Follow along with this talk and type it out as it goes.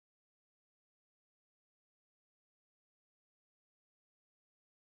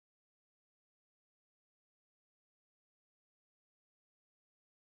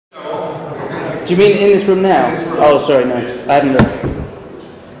Do you mean in this room now? Oh, sorry, no, I haven't looked.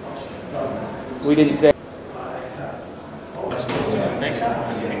 We didn't dare.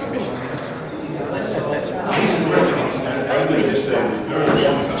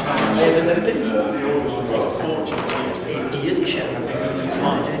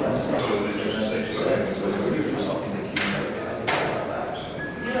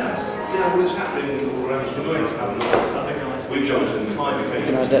 What's happening all around the world is happening. Other guys, we jumped in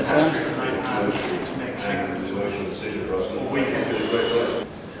time. How's that sound? We can do it.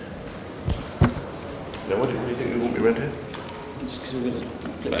 Now, what do you think we want me around here? Just because we're going to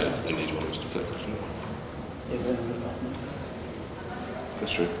flip it. And you want us to flip it, isn't it? Yeah, we're going to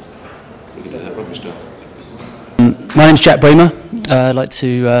That's true. We can do that rubbish stuff. My name's Jack Bremer. I'd like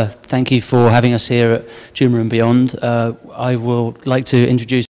to thank you for having us here at Bremer and Beyond. I would like to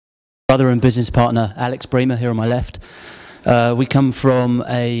introduce my brother and business partner, Alex Bremer, here on my left. We come from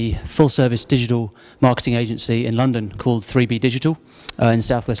a full-service digital marketing agency in London called 3B Digital in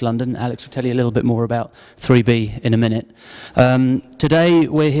southwest London. Alex will tell you a little bit more about 3B in a minute. Today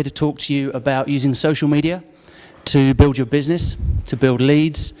we're here to talk to you about using social media to build your business, to build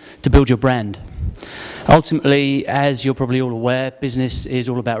leads, to build your brand. Ultimately, as you're probably all aware, business is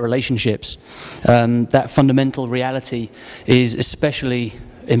all about relationships. That fundamental reality is especially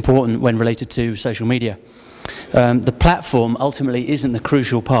important when related to social media. The platform ultimately isn't the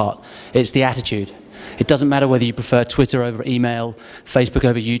crucial part, it's the attitude. It doesn't matter whether you prefer Twitter over email, Facebook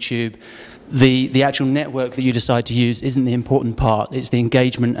over YouTube. The actual network that you decide to use isn't the important part, it's the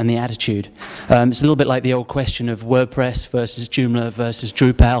engagement and the attitude. It's a little bit like the old question of WordPress versus Joomla versus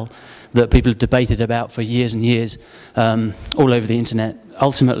Drupal that people have debated about for years and years all over the internet.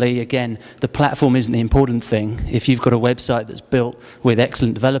 Ultimately, again, the platform isn't the important thing. If you've got a website that's built with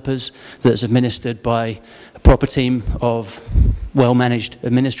excellent developers, that's administered by a proper team of well-managed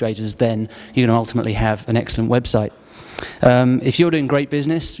administrators, then you're going to ultimately have an excellent website. If you're doing great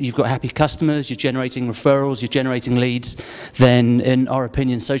business, you've got happy customers, you're generating referrals, you're generating leads, then in our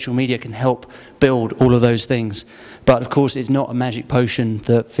opinion social media can help build all of those things. But of course it's not a magic potion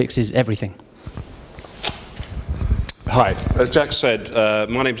that fixes everything. Hi, as Jack said,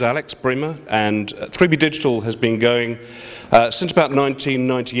 my name's Alex Bremer, and 3B Digital has been going since about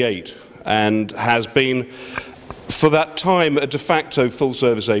 1998 and has been for that time a de facto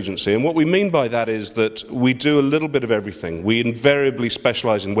full-service agency. And what we mean by that is that we do a little bit of everything. We invariably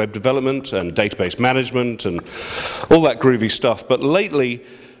specialize in web development and database management and all that groovy stuff. But lately,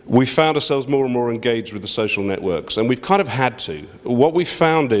 we found ourselves more and more engaged with the social networks, and we've kind of had to. What we've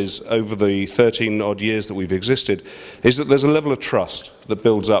found is, over the 13-odd years that we've existed, is that there's a level of trust that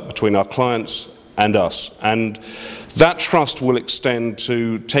builds up between our clients and us. And that trust will extend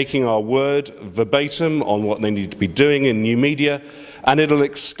to taking our word verbatim on what they need to be doing in new media, and it'll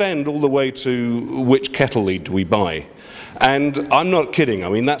extend all the way to which kettle lead do we buy. And I'm not kidding, I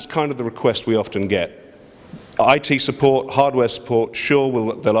mean, that's kind of the request we often get. IT support, hardware support,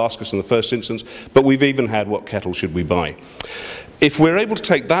 sure, they'll ask us in the first instance, but we've even had what kettle should we buy. If we're able to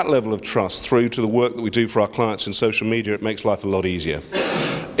take that level of trust through to the work that we do for our clients in social media, it makes life a lot easier.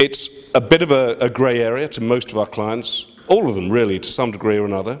 It's a bit of a grey area to most of our clients, all of them really, to some degree or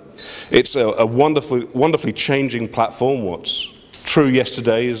another. It's a wonderfully changing platform. What's true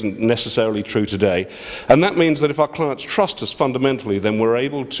yesterday isn't necessarily true today. And that means that if our clients trust us fundamentally, then we're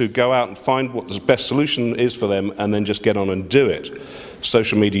able to go out and find what the best solution is for them and then just get on and do it.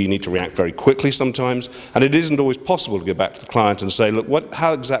 Social media, you need to react very quickly sometimes, and it isn't always possible to go back to the client and say, look,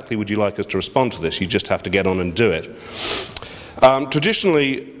 how exactly would you like us to respond to this? You just have to get on and do it.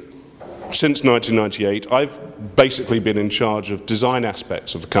 Traditionally, since 1998, I've basically been in charge of design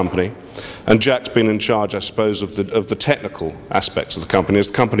aspects of the company, and Jack's been in charge, I suppose, of the technical aspects of the company. As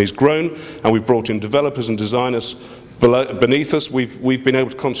the company's grown and we've brought in developers and designers beneath us, we've been able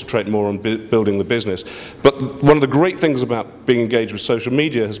to concentrate more on building the business. But one of the great things about being engaged with social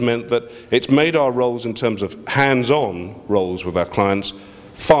media has meant that it's made our roles in terms of hands-on roles with our clients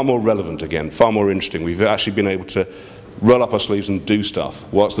far more relevant again, far more interesting. We've actually been able to roll up our sleeves and do stuff.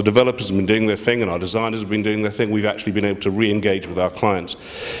 Whilst the developers have been doing their thing and our designers have been doing their thing, we've actually been able to re-engage with our clients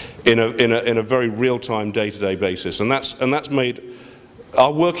in a very real-time, day-to-day basis. And that's made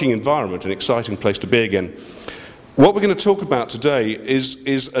our working environment an exciting place to be again. What we're going to talk about today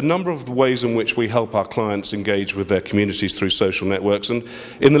is a number of the ways in which we help our clients engage with their communities through social networks. And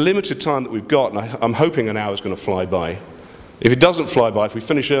in the limited time that we've got, and I'm hoping an hour is going to fly by. If it doesn't fly by, if we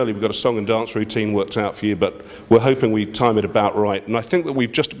finish early, we've got a song and dance routine worked out for you, but we're hoping we time it about right. And I think that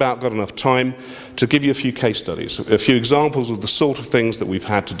we've just about got enough time to give you a few case studies, a few examples of the sort of things that we've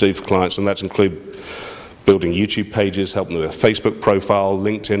had to do for clients, and that include building YouTube pages, helping them with a Facebook profile,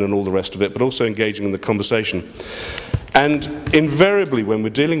 LinkedIn and all the rest of it, but also engaging in the conversation. And invariably, when we're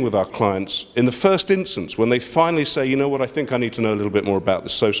dealing with our clients, in the first instance, when they finally say, you know what, I think I need to know a little bit more about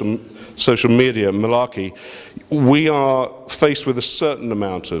this social media malarkey, we are faced with a certain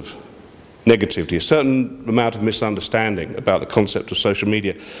amount of negativity, a certain amount of misunderstanding about the concept of social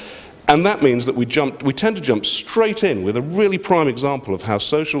media. And that means that we tend to jump straight in with a really prime example of how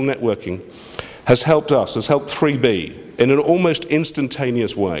social networking has helped us, has helped 3B in an almost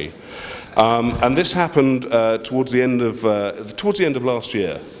instantaneous way. And this happened towards the end of last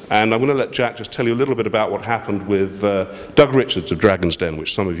year. And I'm going to let Jack just tell you a little bit about what happened with Doug Richards of Dragon's Den,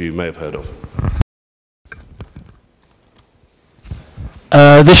 which some of you may have heard of.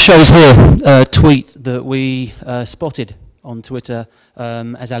 This shows here a tweet that we spotted on Twitter,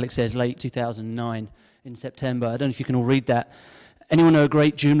 as Alex says, late 2009 in September. I don't know if you can all read that. Anyone know a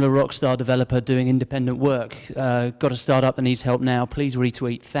great Joomla rockstar developer doing independent work? Got a startup that needs help now, please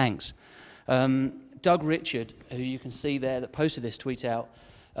retweet, thanks. Doug Richard, who you can see there that posted this tweet out,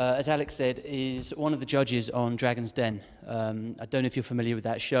 as Alex said, is one of the judges on Dragon's Den. I don't know if you're familiar with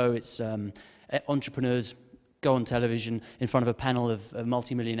that show. It's entrepreneurs go on television in front of a panel of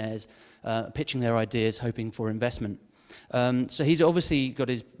multimillionaires pitching their ideas, hoping for investment. So he's obviously got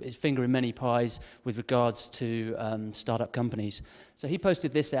his finger in many pies with regards to startup companies. So he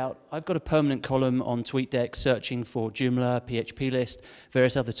posted this out. I've got a permanent column on TweetDeck searching for Joomla, PHP list,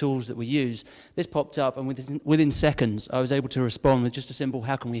 various other tools that we use. This popped up, and within seconds, I was able to respond with just a simple,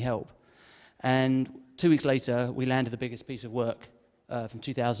 how can we help? And 2 weeks later, we landed the biggest piece of work from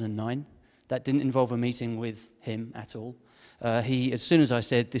 2009. That didn't involve a meeting with him at all. As soon as I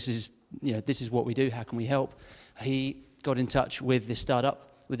said, this is what we do, how can we help? He got in touch with this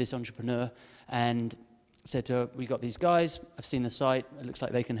startup, with this entrepreneur, and said to her, we got these guys, I've seen the site, it looks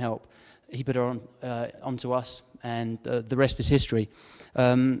like they can help. He put her onto us, and the rest is history.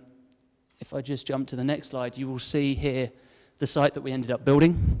 If I just jump to the next slide, you will see here the site that we ended up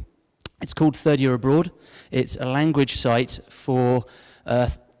building. It's called Third Year Abroad. It's a language site for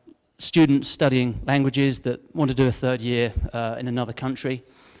students studying languages that want to do a third year in another country,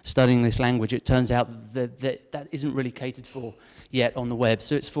 studying this language. It turns out that isn't really catered for yet on the web.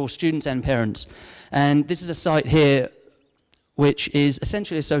 So it's for students and parents. And this is a site here which is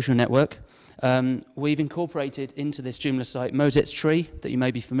essentially a social network. We've incorporated into this Joomla site Mozet's Tree, that you may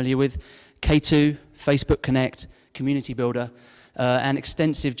be familiar with, K2, Facebook Connect, Community Builder, and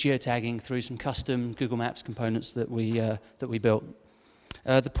extensive geotagging through some custom Google Maps components that we built.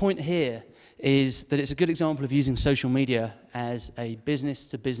 The point here is that it's a good example of using social media as a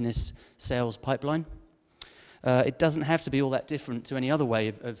business-to-business sales pipeline. It doesn't have to be all that different to any other way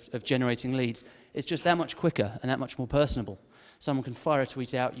of generating leads. It's just that much quicker and that much more personable. Someone can fire a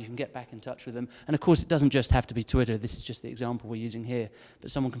tweet out, you can get back in touch with them. And of course, it doesn't just have to be Twitter. This is just the example we're using here.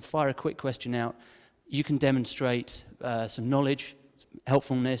 But someone can fire a quick question out. You can demonstrate some knowledge, some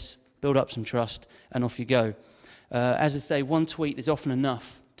helpfulness, build up some trust, and off you go. As I say, one tweet is often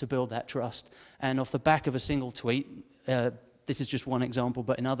enough to build that trust. And off the back of a single tweet, this is just one example,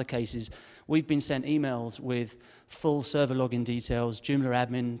 but in other cases, we've been sent emails with full server login details, Joomla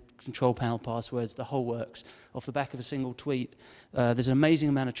admin, control panel passwords, the whole works. Off the back of a single tweet, there's an amazing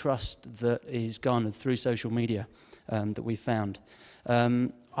amount of trust that is garnered through social media that we've found.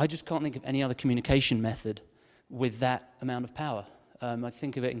 I just can't think of any other communication method with that amount of power. I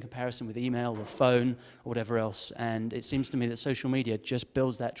think of it in comparison with email or phone or whatever else, and it seems to me that social media just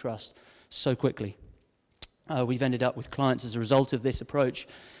builds that trust so quickly. We've ended up with clients as a result of this approach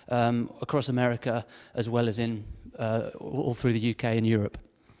across America as well as all through the UK and Europe.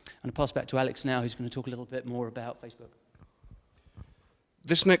 I'm going to pass back to Alex now, who's going to talk a little bit more about Facebook.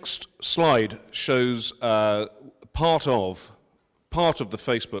 This next slide shows part of the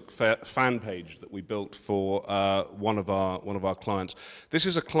Facebook fan page that we built for one of our clients. This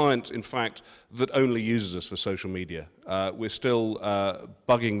is a client, in fact, that only uses us for social media. We're still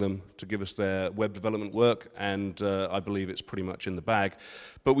bugging them to give us their web development work, and I believe it's pretty much in the bag.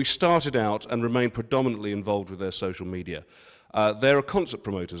 But we started out and remain predominantly involved with their social media. They're concert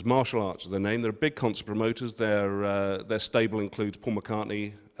promoters. Martial Arts is their name. They're big concert promoters. Their stable includes Paul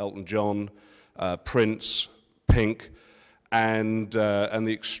McCartney, Elton John, Prince, Pink, and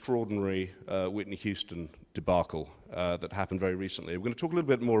the extraordinary Whitney Houston debacle that happened very recently. We're going to talk a little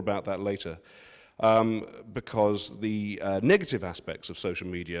bit more about that later, because the negative aspects of social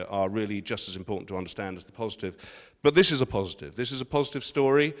media are really just as important to understand as the positive. But this is a positive. This is a positive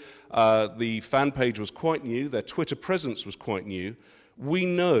story. The fan page was quite new. Their Twitter presence was quite new. We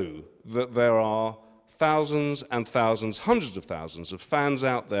know that there are thousands and thousands, hundreds of thousands of fans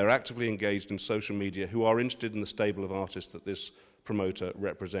out there actively engaged in social media who are interested in the stable of artists that this promoter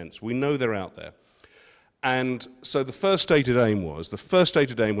represents. We know they're out there. And so the first stated aim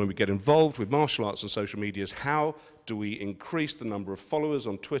when we get involved with martial arts and social media is how do we increase the number of followers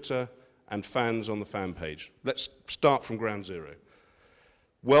on Twitter and fans on the fan page? Let's start from ground zero.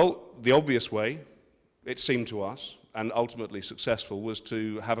 Well, the obvious way, it seemed to us, and ultimately successful, was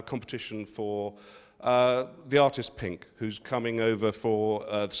to have a competition for the artist Pink, who's coming over for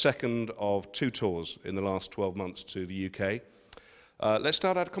the second of 2 tours in the last 12 months to the UK. Let's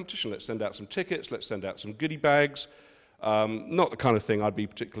start out a competition. Let's send out some tickets. Let's send out some goodie bags. Not the kind of thing I'd be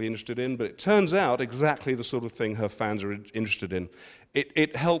particularly interested in, but it turns out exactly the sort of thing her fans are interested in.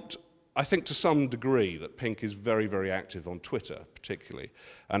 It helped, I think, to some degree, that Pink is very, very active on Twitter, particularly,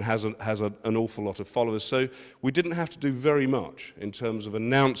 and has an awful lot of followers. So we didn't have to do very much in terms of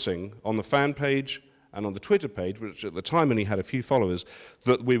announcing on the fan page and on the Twitter page, which at the time only had a few followers,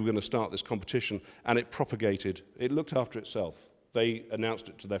 that we were going to start this competition, and it propagated. It looked after itself. They announced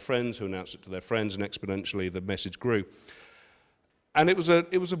it to their friends, who announced it to their friends, and exponentially the message grew. And it was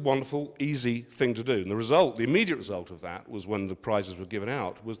a wonderful, easy thing to do. And the result, the immediate result of that, was when the prizes were given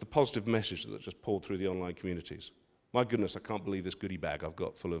out, was the positive message that just poured through the online communities. My goodness, I can't believe this goodie bag I've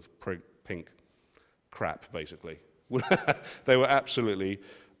got full of Pink crap, basically. They were absolutely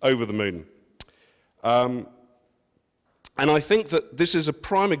over the moon. And I think that this is a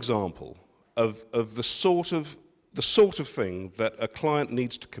prime example of the sort of thing that a client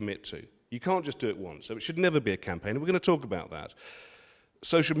needs to commit to. You can't just do it once, so it should never be a campaign, and we're going to talk about that.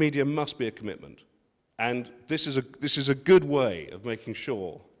 Social media must be a commitment, and this is a good way of making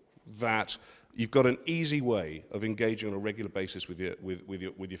sure that you've got an easy way of engaging on a regular basis with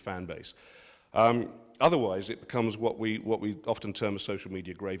your fan base. Otherwise, it becomes what we often term a social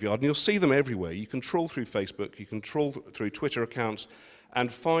media graveyard, and you'll see them everywhere. You can trawl through Facebook, you can trawl through Twitter accounts,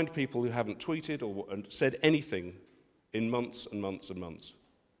 and find people who haven't tweeted or said anything in months and months and months.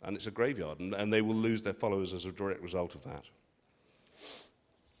 And it's a graveyard, and they will lose their followers as a direct result of that.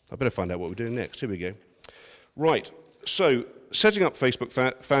 I better find out what we're doing next. Here we go. Right, so setting up Facebook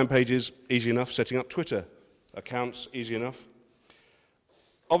fan pages, easy enough. Setting up Twitter accounts, easy enough.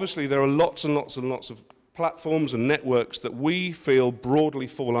 Obviously, there are lots and lots and lots of platforms and networks that we feel broadly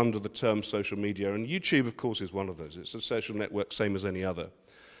fall under the term social media, and YouTube, of course, is one of those. It's a social network, same as any other.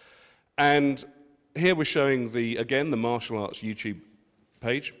 And here we're showing, again, the martial arts YouTube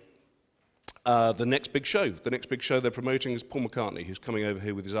page. The next big show they're promoting is Paul McCartney, who's coming over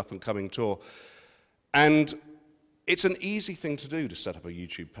here with his up-and-coming tour. And it's an easy thing to do, to set up a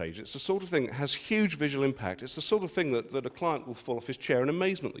YouTube page. It's the sort of thing that has huge visual impact. It's the sort of thing that a client will fall off his chair in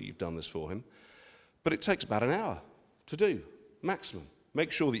amazement that you've done this for him. But it takes about an hour to do, maximum.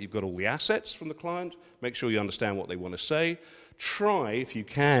 Make sure that you've got all the assets from the client. Make sure you understand what they want to say. Try, if you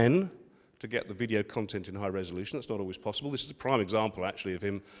can, to get the video content in high resolution. That's not always possible. This is a prime example, actually, of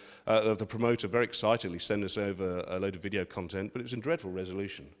him, of the promoter very excitedly sending us over a load of video content, but it was in dreadful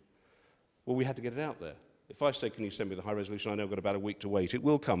resolution. Well, we had to get it out there. If I say, can you send me the high resolution, I know I've got about a week to wait. It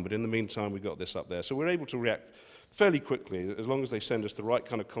will come, but in the meantime, we've got this up there. So we're able to react fairly quickly, as long as they send us the right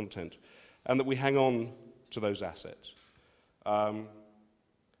kind of content, and that we hang on to those assets. Some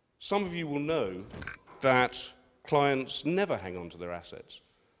of you will know that clients never hang on to their assets.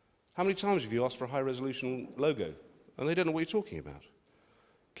 How many times have you asked for a high-resolution logo, and they don't know what you're talking about?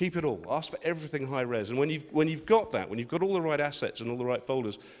 Keep it all. Ask for everything high-res. And when you've got that, when you've got all the right assets and all the right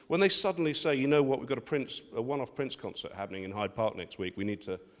folders, when they suddenly say, you know what, we've got a one-off Prince concert happening in Hyde Park next week, we need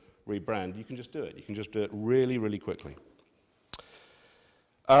to rebrand, you can just do it. You can just do it really, really quickly.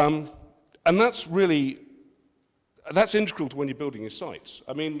 And that's integral to when you're building your sites.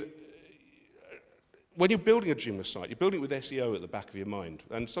 I mean, when you're building a Joomla site, you're building it with SEO at the back of your mind,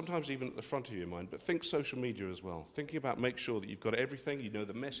 and sometimes even at the front of your mind, but think social media as well. Thinking about make sure that you've got everything, you know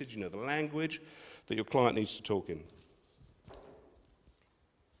the message, you know the language that your client needs to talk in.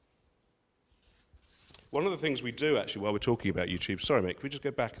 One of the things we do, actually, while we're talking about YouTube, sorry mate, can we just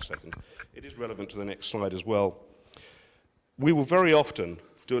go back a second? It is relevant to the next slide as well. We will very often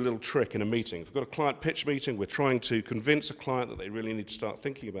do a little trick in a meeting. If we've got a client pitch meeting, we're trying to convince a client that they really need to start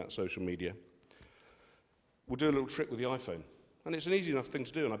thinking about social media. We'll do a little trick with the iPhone. And it's an easy enough thing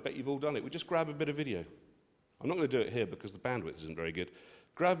to do, and I bet you've all done it. We just grab a bit of video. I'm not going to do it here because the bandwidth isn't very good.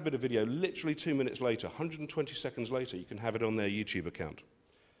 Grab a bit of video, literally 2 minutes later, 120 seconds later, you can have it on their YouTube account.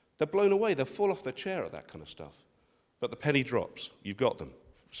 They're blown away. They'll fall off their chair at that kind of stuff. But the penny drops. You've got them.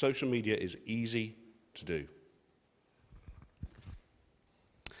 Social media is easy to do.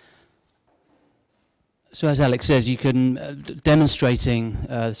 So as Alex says, you can, demonstrating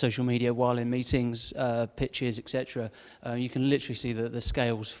social media while in meetings, pitches, etc., you can literally see the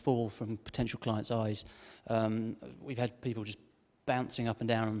scales fall from potential clients' eyes. We've had people just bouncing up and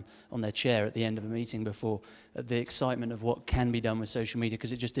down on their chair at the end of a meeting before, the excitement of what can be done with social media,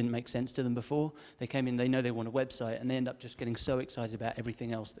 because it just didn't make sense to them before. They came in, they know they want a website, and they end up just getting so excited about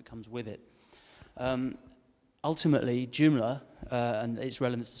everything else that comes with it. Ultimately, Joomla and its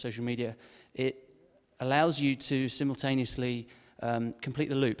relevance to social media, it allows you to simultaneously complete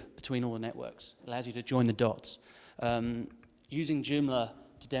the loop between all the networks. It allows you to join the dots. Using Joomla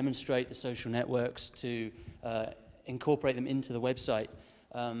to demonstrate the social networks, to incorporate them into the website,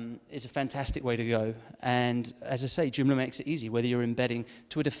 is a fantastic way to go. And as I say, Joomla makes it easy, whether you're embedding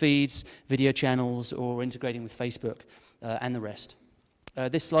Twitter feeds, video channels, or integrating with Facebook and the rest.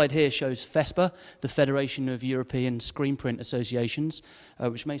 This slide here shows FESPA, the Federation of European Screen Print Associations,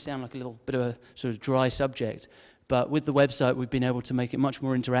 which may sound like a little bit of a sort of dry subject, but with the website we've been able to make it much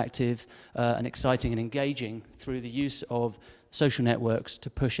more interactive and exciting and engaging through the use of social networks to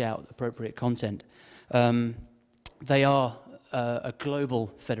push out appropriate content. They are a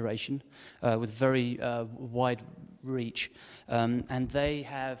global federation with very wide reach, and they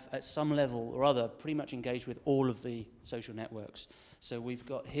have at some level or other pretty much engaged with all of the social networks. So we've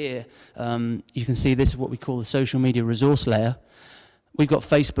got here, you can see this is what we call the social media resource layer. We've got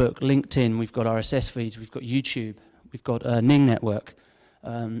Facebook, LinkedIn, we've got RSS feeds, we've got YouTube, we've got a Ning network,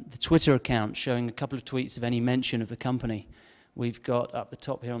 the Twitter account showing a couple of tweets of any mention of the company. We've got up the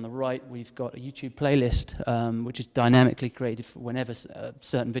top here on the right, we've got a YouTube playlist, which is dynamically created for whenever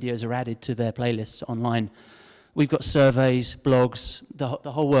certain videos are added to their playlists online. We've got surveys, blogs, the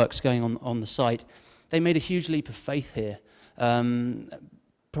whole works going on the site. They made a huge leap of faith here.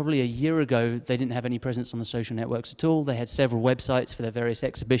 Probably a year ago, they didn't have any presence on the social networks at all. They had several websites for their various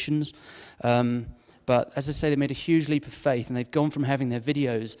exhibitions. But as I say, they made a huge leap of faith, and they've gone from having their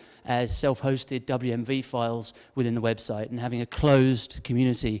videos as self-hosted WMV files within the website and having a closed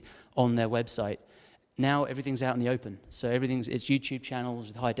community on their website. Now everything's out in the open. So it's YouTube channels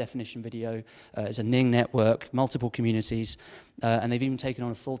with high-definition video. It's a Ning network, multiple communities, and they've even taken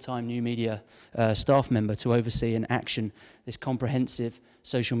on a full-time new media staff member to oversee and action this comprehensive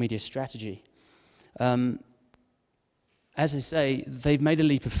social media strategy. As I say, they've made a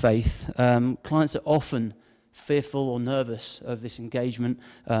leap of faith. Clients are often fearful or nervous of this engagement,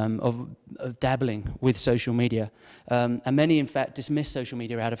 of dabbling with social media. And many, in fact, dismiss social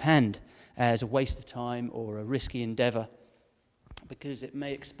media out of hand as a waste of time or a risky endeavor because it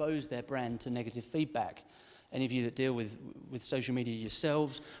may expose their brand to negative feedback. Any of you that deal with social media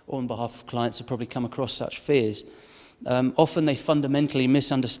yourselves or on behalf of clients have probably come across such fears. Often they fundamentally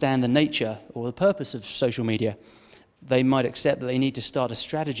misunderstand the nature or the purpose of social media. They might accept that they need to start a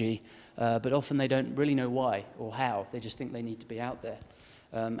strategy, but often they don't really know why or how. They just think they need to be out there.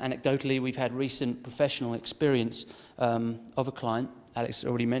 Anecdotally, we've had recent professional experience of a client. Alex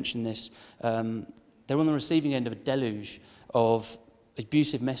already mentioned this. They're on the receiving end of a deluge of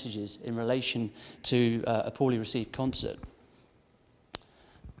abusive messages in relation to a poorly received concert.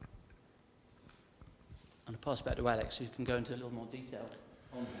 I'm going to pass back to Alex, who can go into a little more detail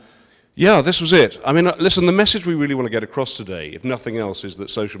on that. Yeah, this was it. I mean, listen, the message we really want to get across today, if nothing else, is that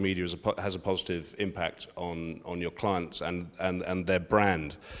social media has a positive impact on your clients and their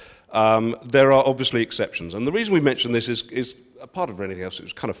brand. There are obviously exceptions, and the reason we mention this is a part of anything else. It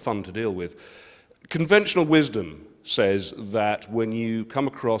was kind of fun to deal with. Conventional wisdom says that when you come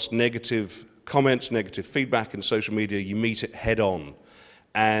across negative comments, negative feedback in social media, you meet it head on.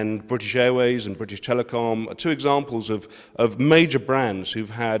 And British Airways and British Telecom are two examples of major brands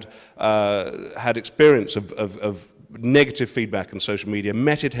who've had experience of negative feedback in social media,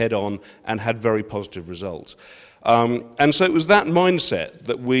 met it head on, and had very positive results. And so it was that mindset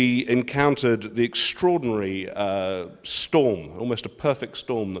that we encountered the extraordinary storm, almost a perfect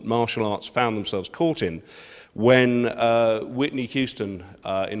storm that martial arts found themselves caught in when Whitney Houston,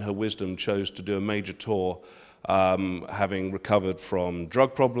 in her wisdom, chose to do a major tour, having recovered from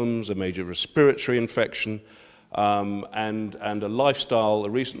drug problems, a major respiratory infection, and a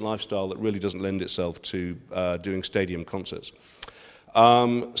recent lifestyle that really doesn't lend itself to doing stadium concerts.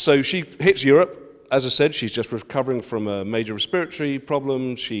 So she hits Europe. As I said, she's just recovering from a major respiratory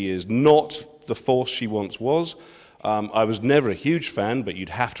problem. She is not the force she once was. I was never a huge fan, but you'd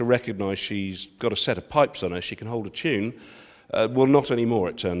have to recognize she's got a set of pipes on her. She can hold a tune. Well, not anymore,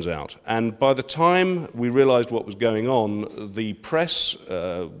 it turns out. And by the time we realized what was going on, the press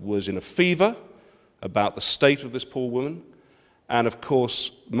was in a fever about the state of this poor woman. And of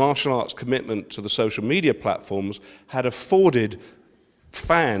course, martial arts' commitment to the social media platforms had afforded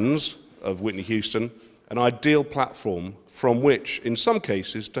fans of Whitney Houston an ideal platform from which, in some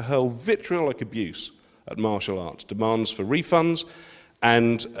cases, to hurl vitriolic abuse at martial arts, demands for refunds,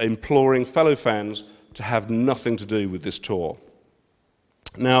 and imploring fellow fans to have nothing to do with this tour.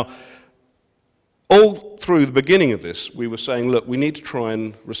 Now, all through the beginning of this, we were saying, look, we need to try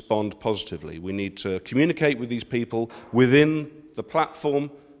and respond positively. We need to communicate with these people within the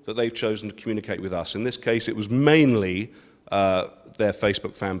platform that they've chosen to communicate with us. In this case, it was mainly their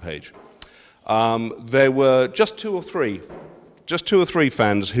Facebook fan page. There were just two or three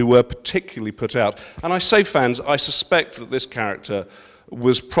fans who were particularly put out. And I say fans, I suspect that this character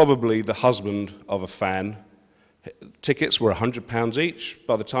was probably the husband of a fan. Tickets were £100 each.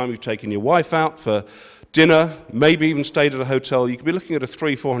 By the time you've taken your wife out for dinner, maybe even stayed at a hotel, you could be looking at a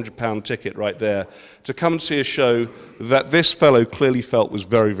 £300–400 ticket right there to come and see a show that this fellow clearly felt was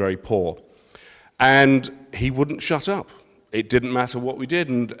very, very poor. And he wouldn't shut up. It didn't matter what we did,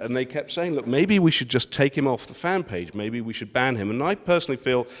 and they kept saying, look, maybe we should just take him off the fan page, maybe we should ban him. And I personally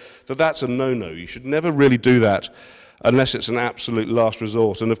feel that that's a no-no. You should never really do that unless it's an absolute last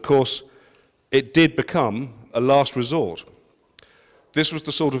resort. And of course, it did become a last resort. This was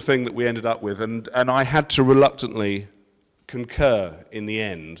the sort of thing that we ended up with, and I had to reluctantly concur in the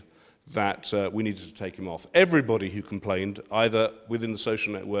end that we needed to take him off. Everybody who complained, either within the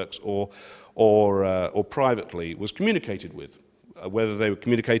social networks or privately, was communicated with. Whether they were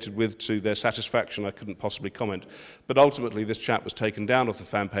communicated with to their satisfaction, I couldn't possibly comment. But ultimately, this chap was taken down off the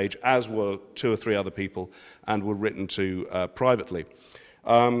fan page, as were 2 or 3 other people, and were written to privately.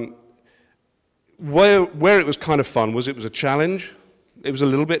 Where it was kind of fun was it was a challenge. It was a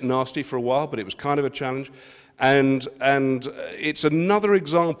little bit nasty for a while, but it was kind of a challenge. And it's another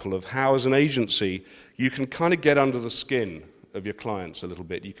example of how, as an agency, you can kind of get under the skin of your clients a little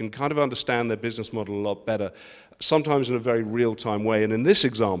bit. You can kind of understand their business model a lot better, sometimes in a very real-time way. And in this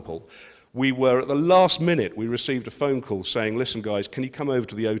example, we were, at the last minute, we received a phone call saying, listen, guys, can you come over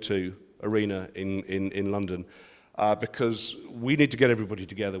to the O2 Arena in London? Because we need to get everybody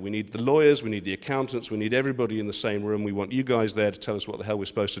together. We need the lawyers, we need the accountants, we need everybody in the same room. We want you guys there to tell us what the hell we're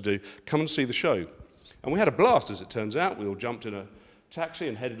supposed to do. Come and see the show. And we had a blast, as it turns out. We all jumped in a taxi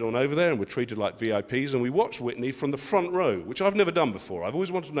and headed on over there, and were treated like VIPs, and we watched Whitney from the front row, which I've never done before. I've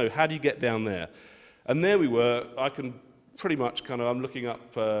always wanted to know, how do you get down there? And there we were. I can pretty much I'm looking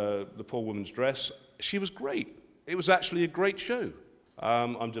up the poor woman's dress. She was great. It was actually a great show.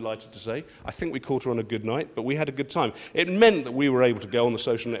 I'm delighted to say. I think we caught her on a good night, but we had a good time. It meant that we were able to go on the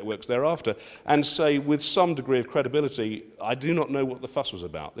social networks thereafter and say, with some degree of credibility, I do not know what the fuss was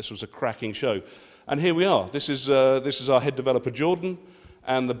about. This was a cracking show. And here we are. This is our head developer, Jordan,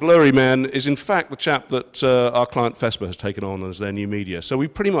 and the blurry man is, in fact, the chap that our client, Vespa, has taken on as their new media. So we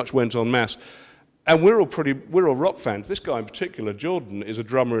pretty much went en masse. And we're all rock fans. This guy in particular, Jordan, is a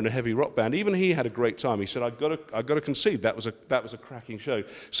drummer in a heavy rock band. Even he had a great time. He said, I've got to concede, that was a cracking show.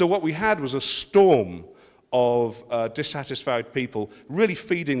 So what we had was a storm of dissatisfied people really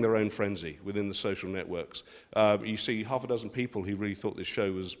feeding their own frenzy within the social networks. You see half a dozen people who really thought this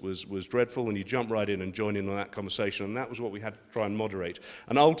show was dreadful, and you jump right in and join in on that conversation, and that was what we had to try and moderate.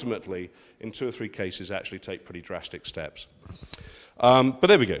 And ultimately, in 2 or 3 cases, actually take pretty drastic steps. But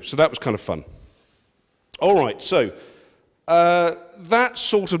there we go. So that was kind of fun. All right, so that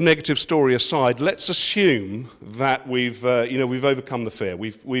sort of negative story aside, let's assume that we've overcome the fear.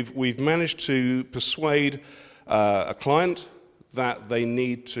 We've managed to persuade a client that they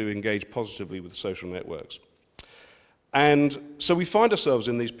need to engage positively with social networks. And so we find ourselves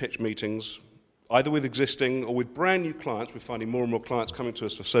in these pitch meetings, either with existing or with brand new clients. We're finding more and more clients coming to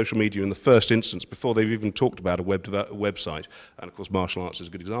us for social media in the first instance before they've even talked about a website. And of course, martial arts is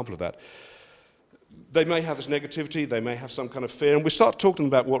a good example of that. They may have this negativity, they may have some kind of fear, and we start talking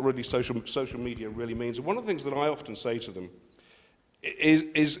about what really social media really means. And one of the things that I often say to them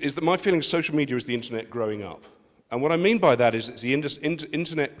is that my feeling is social media is the internet growing up. And what I mean by that is it's the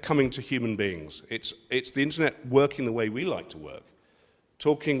internet coming to human beings. It's the internet working the way we like to work,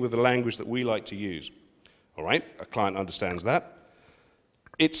 talking with the language that we like to use. All right, a client understands that.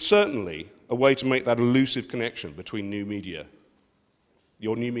 It's certainly a way to make that elusive connection between new media,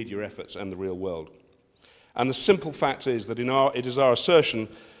 your new media efforts, and the real world. And the simple fact is that it is our assertion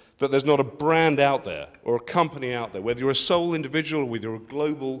that there's not a brand out there or a company out there, whether you're a sole individual or whether you're a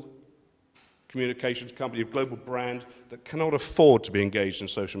global communications company, a global brand, that cannot afford to be engaged in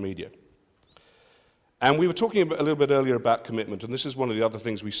social media. And we were talking a little bit earlier about commitment, and this is one of the other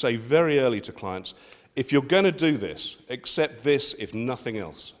things we say very early to clients. If you're going to do this, accept this if nothing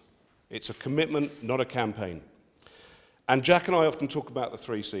else. It's a commitment, not a campaign. And Jack and I often talk about the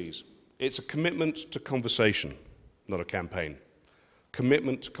 3 C's. It's a commitment to conversation, not a campaign.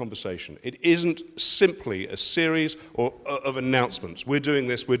 commitment to conversation. It isn't simply a series of announcements. We're doing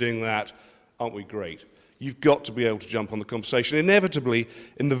this, we're doing that, aren't we great? You've got to be able to jump on the conversation. Inevitably,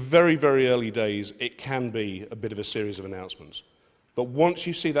 in the very, very early days, it can be a bit of a series of announcements. But once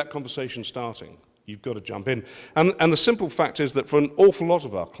you see that conversation starting, you've got to jump in. And the simple fact is that for an awful lot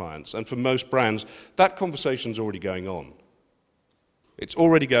of our clients and for most brands, that conversation's already going on. It's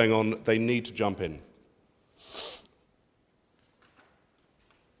already going on. They need to jump in.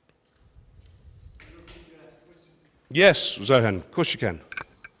 Yes, Zohan, of course you can.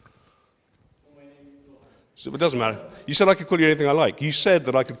 So it doesn't matter. You said I could call you anything I like. You said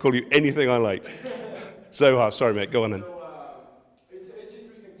that I could call you anything I liked. Zohar, sorry mate, go on then. It's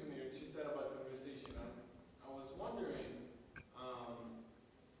interesting to me what you said about conversation. I was wondering,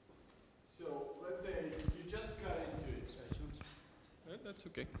 so let's say you just got into it. That's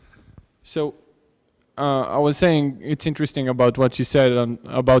okay. So I was saying it's interesting about what you said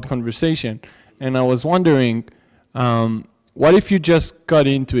about conversation. And I was wondering, what if you just got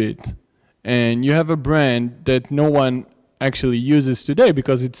into it and you have a brand that no one actually uses today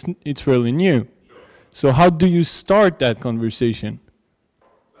because it's fairly new? Sure. So how do you start that conversation?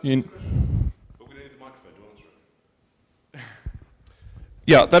 But we don't need the microphone to answer it.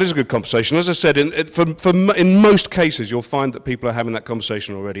 Yeah, that is a good conversation. As I said, in most cases, you'll find that people are having that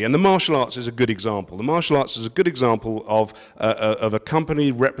conversation already. And the martial arts is a good example. The martial arts is a good example of a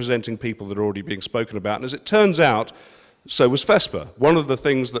company representing people that are already being spoken about. And as it turns out, so was Vespa. One of the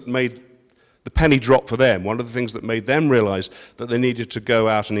things that made the penny drop for them, one of the things that made them realize that they needed to go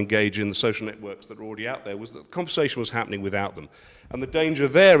out and engage in the social networks that are already out there was that the conversation was happening without them. And the danger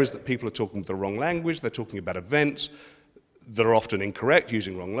there is that people are talking the wrong language, they're talking about events that are often incorrect,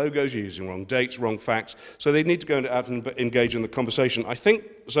 using wrong logos, using wrong dates, wrong facts. So they need to go out and engage in the conversation. I think,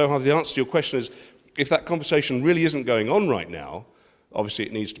 Zohar, the answer to your question is, if that conversation really isn't going on right now, obviously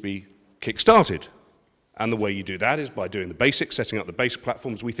it needs to be kick-started. And the way you do that is by doing the basics, setting up the basic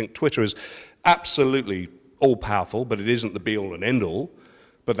platforms. We think Twitter is absolutely all-powerful, but it isn't the be-all and end-all.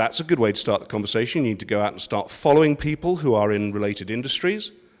 But that's a good way to start the conversation. You need to go out and start following people who are in related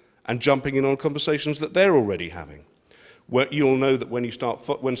industries and jumping in on conversations that they're already having. Where you'll know that when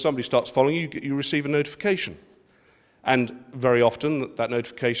somebody starts following you, you receive a notification. And very often, that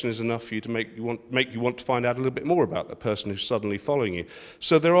notification is enough for you to make you want to find out a little bit more about the person who's suddenly following you.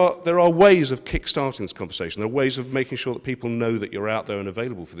 So there are ways of kick-starting this conversation. There are ways of making sure that people know that you're out there and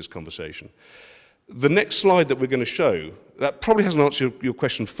available for this conversation. The next slide that we're going to show, that probably hasn't answered your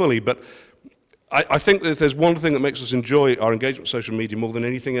question fully, but I think that if there's one thing that makes us enjoy our engagement with social media more than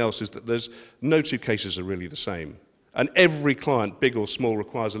anything else is that there's no two cases are really the same. And every client, big or small,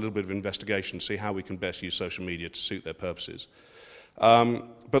 requires a little bit of investigation to see how we can best use social media to suit their purposes.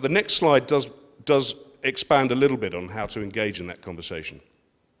 But the next slide does expand a little bit on how to engage in that conversation.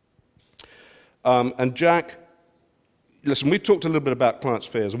 And Jack, listen, we've talked a little bit about clients'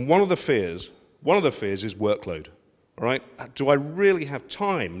 fears, and one of the fears is workload. All right? Do I really have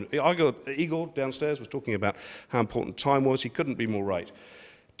time? Igor downstairs was talking about how important time was. He couldn't be more right.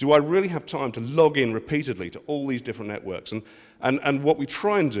 Do I really have time to log in repeatedly to all these different networks? And what we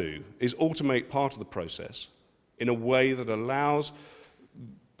try and do is automate part of the process in a way that allows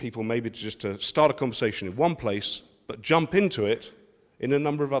people maybe to start a conversation in one place, but jump into it in a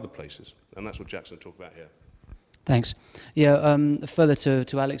number of other places. And that's what Jack's going to talk about here. Thanks. Yeah, further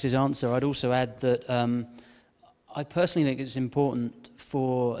to Alex's answer, I'd also add that I personally think it's important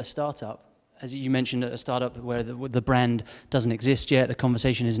for a startup, as you mentioned, a startup where the brand doesn't exist yet, the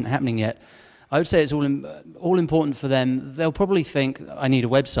conversation isn't happening yet. I would say it's all important for them. They'll probably think, I need a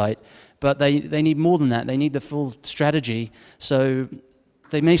website, but they need more than that. They need the full strategy. So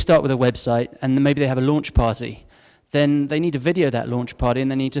they may start with a website, and then maybe they have a launch party. Then they need to video that launch party,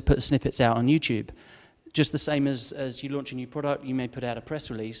 and they need to put snippets out on YouTube. Just the same as you launch a new product, you may put out a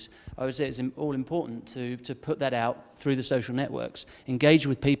press release. I would say it's all important to put that out through the social networks. Engage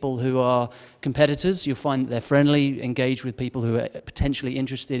with people who are competitors. You'll find that they're friendly. Engage with people who are potentially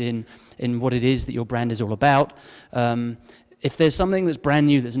interested in what it is that your brand is all about. If there's something that's brand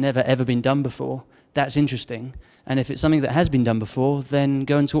new that's never ever been done before, that's interesting. And if it's something that has been done before, then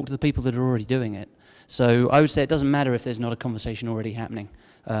go and talk to the people that are already doing it. So I would say it doesn't matter if there's not a conversation already happening.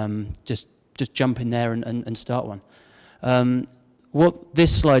 Just jump in there and start one. What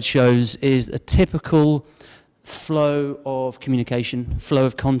this slide shows is a typical flow of communication, flow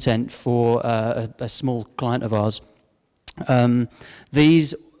of content for a small client of ours.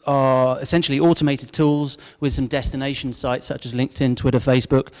 These are essentially automated tools with some destination sites such as LinkedIn, Twitter,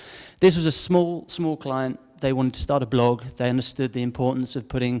 Facebook. This was a small client, they wanted to start a blog. They understood the importance of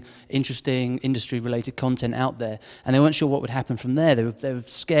putting interesting industry-related content out there, and they weren't sure what would happen from there. They were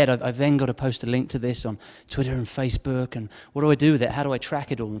scared. I've then got to post a link to this on Twitter and Facebook, and what do I do with it? How do I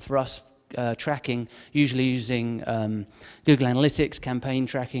track it all? And for us, tracking, usually using Google Analytics, campaign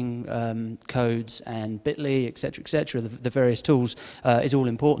tracking codes, and Bitly, etc., the various tools, is all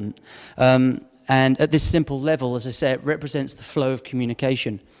important. And at this simple level, as I say, it represents the flow of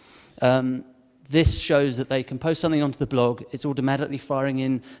communication. This shows that they can post something onto the blog, it's automatically firing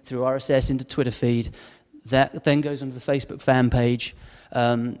in through RSS into Twitter feed, that then goes onto the Facebook fan page,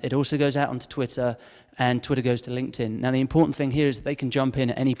 it also goes out onto Twitter, and Twitter goes to LinkedIn. Now the important thing here is that they can jump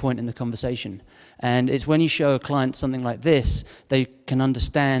in at any point in the conversation. And it's when you show a client something like this, they can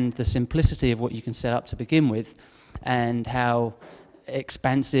understand the simplicity of what you can set up to begin with, and how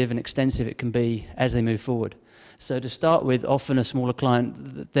expansive and extensive it can be as they move forward. So to start with, often a smaller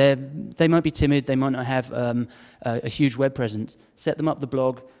client, they might be timid, they might not have a huge web presence. Set them up the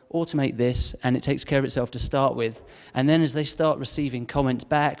blog, automate this, and it takes care of itself to start with. And then as they start receiving comments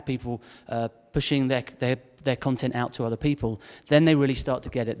back, people pushing their content out to other people, then they really start to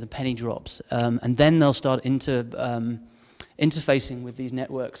get it, the penny drops. And then they'll start interfacing with these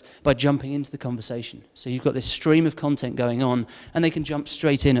networks by jumping into the conversation. So you've got this stream of content going on, and they can jump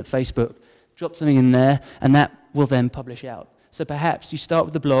straight in at Facebook, drop something in there, and that will then publish out. So perhaps you start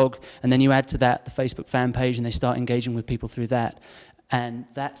with the blog, and then you add to that the Facebook fan page, and they start engaging with people through that. And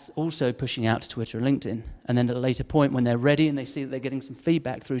that's also pushing out to Twitter and LinkedIn. And then at a later point, when they're ready and they see that they're getting some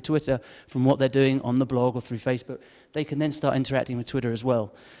feedback through Twitter from what they're doing on the blog or through Facebook, they can then start interacting with Twitter as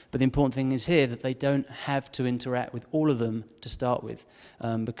well. But the important thing is here that they don't have to interact with all of them to start with,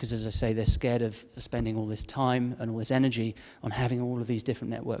 because, as I say, they're scared of spending all this time and all this energy on having all of these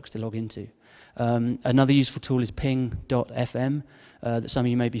different networks to log into. Another useful tool is ping.fm that some of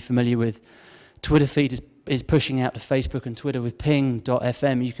you may be familiar with. Twitter feed is pushing out to Facebook and Twitter. With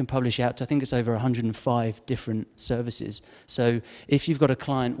ping.fm, you can publish out to, I think it's over 105 different services. So if you've got a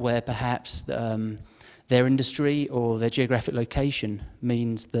client where perhaps their industry or their geographic location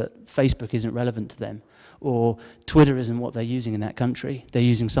means that Facebook isn't relevant to them, or Twitter isn't what they're using in that country, they're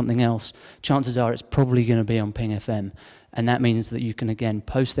using something else, chances are it's probably going to be on Ping FM. And that means that you can, again,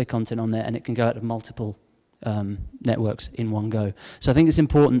 post their content on there, and it can go out to multiple networks in one go. So I think it's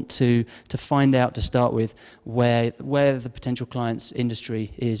important to find out, to start with, where the potential client's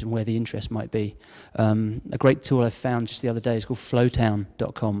industry is and where the interest might be. A great tool I found just the other day is called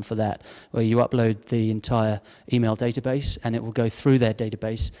flowtown.com for that, where you upload the entire email database, and it will go through their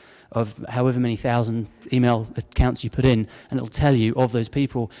database of however many thousand email accounts you put in, and it'll tell you, of those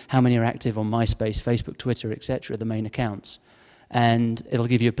people, how many are active on MySpace, Facebook, Twitter, etc., the main accounts. And it'll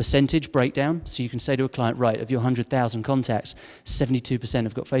give you a percentage breakdown, so you can say to a client, right, of your 100,000 contacts, 72%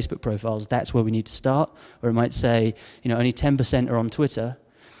 have got Facebook profiles, that's where we need to start. Or it might say, you know, only 10% are on Twitter,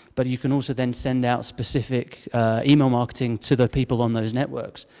 but you can also then send out specific email marketing to the people on those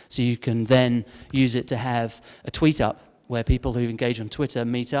networks. So you can then use it to have a tweet up, where people who engage on Twitter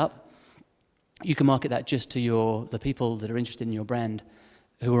meet up. You can market that just to the people that are interested in your brand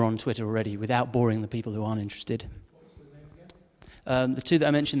who are on Twitter already, without boring the people who aren't interested. The two that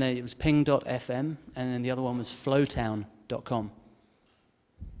I mentioned there, it was ping.fm, and then the other one was flowtown.com.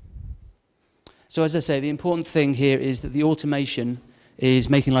 So as I say, the important thing here is that the automation is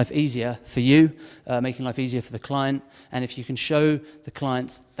making life easier for you, making life easier for the client, and if you can show the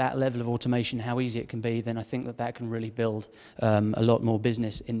clients that level of automation, how easy it can be, then I think that that can really build a lot more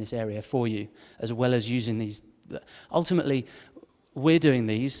business in this area for you, as well as using these. Ultimately, we're doing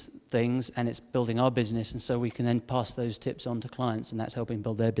these things, and it's building our business, and so we can then pass those tips on to clients, and that's helping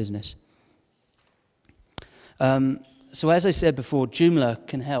build their business. So as I said before, Joomla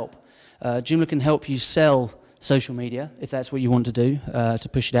can help. Joomla can help you sell social media, if that's what you want to do, to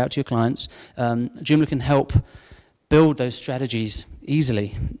push it out to your clients. Joomla can help build those strategies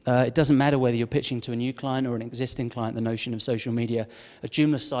easily. It doesn't matter whether you're pitching to a new client or an existing client, the notion of social media. A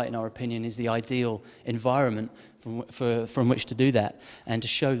Joomla site, in our opinion, is the ideal environment from which to do that, and to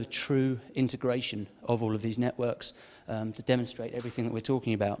show the true integration of all of these networks, to demonstrate everything that we're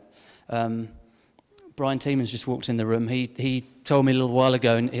talking about. Brian Tiemann's just walked in the room. He told me a little while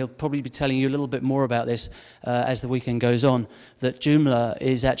ago, and he'll probably be telling you a little bit more about this as the weekend goes on, that Joomla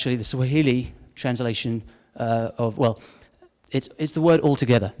is actually the Swahili translation of, well, it's the word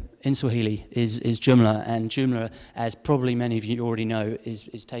altogether in Swahili is Joomla, and Joomla, as probably many of you already know,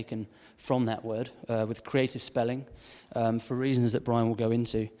 is taken from that word with creative spelling for reasons that Brian will go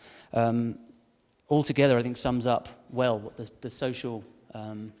into. Altogether, I think, sums up well what the social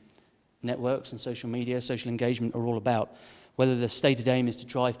networks and social media, social engagement are all about, Whether the stated aim is to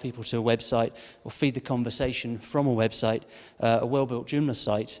drive people to a website or feed the conversation from a website, a well-built Joomla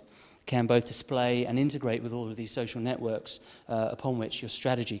site can both display and integrate with all of these social networks upon which your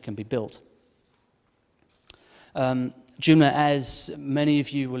strategy can be built. Joomla, as many of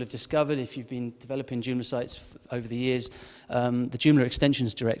you will have discovered if you've been developing Joomla sites over the years, the Joomla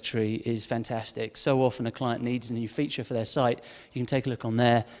extensions directory is fantastic. So often a client needs a new feature for their site, you can take a look on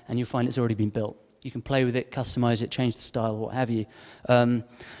there and you'll find it's already been built. You can play with it, customize it, change the style, what have you.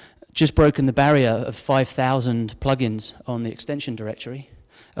 Just broken the barrier of 5,000 plugins on the extension directory,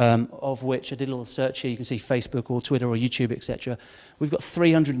 of which I did a little search here. You can see Facebook or Twitter or YouTube, etc. We've got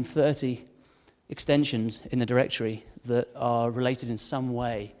 330 extensions in the directory that are related in some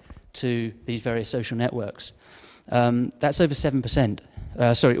way to these various social networks. That's over 7%.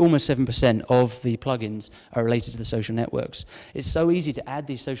 Almost 7% of the plugins are related to the social networks. It's so easy to add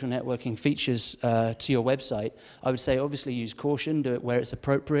these social networking features to your website. I would say obviously use caution, do it where it's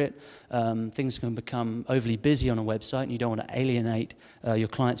appropriate. Things can become overly busy on a website and you don't want to alienate your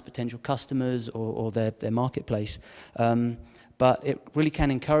clients' potential customers or their marketplace. But it really can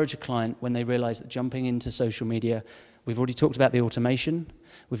encourage a client when they realize that jumping into social media, we've already talked about the automation,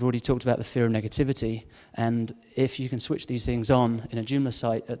 we've already talked about the fear of negativity, and if you can switch these things on in a Joomla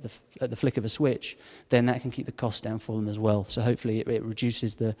site at the flick of a switch, then that can keep the costs down for them as well. So hopefully it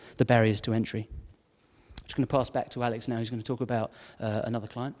reduces the barriers to entry. I'm just going to pass back to Alex now, who's going to talk about another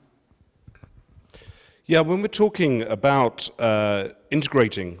client. Yeah, when we're talking about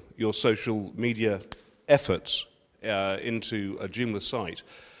integrating your social media efforts into a Joomla site,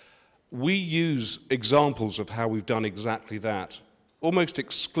 we use examples of how we've done exactly that almost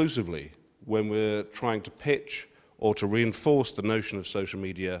exclusively when we're trying to pitch or to reinforce the notion of social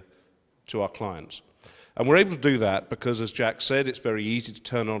media to our clients. And we're able to do that because, as Jack said, it's very easy to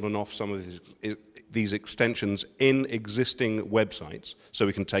turn on and off some of these extensions in existing websites. So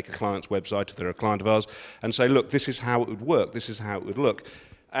we can take a client's website, if they're a client of ours, and say, look, this is how it would work, this is how it would look.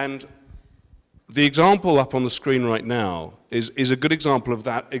 And the example up on the screen right now is a good example of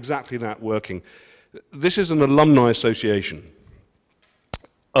that, exactly that working. This is an alumni association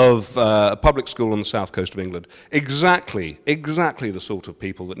of a public school on the south coast of England. Exactly the sort of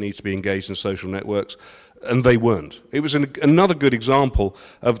people that need to be engaged in social networks, and they weren't. It was another good example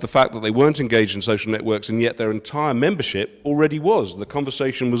of the fact that they weren't engaged in social networks, and yet their entire membership already was. The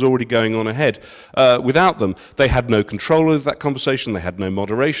conversation was already going on ahead. Without them, they had no control over that conversation, they had no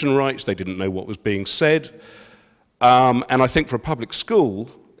moderation rights, they didn't know what was being said. And I think for a public school,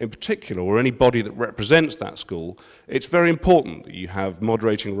 in particular, or any body that represents that school, it's very important that you have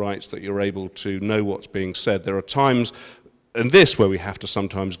moderating rights, that you're able to know what's being said. There are times in this where we have to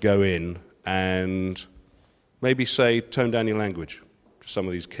sometimes go in and maybe say, tone down your language to some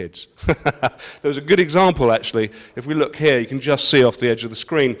of these kids. There's a good example, actually. If we look here, you can just see off the edge of the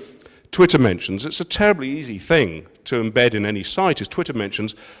screen, Twitter mentions. It's a terribly easy thing to embed in any site, is Twitter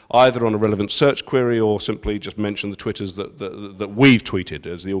mentions, either on a relevant search query or simply just mention the Twitters that we've tweeted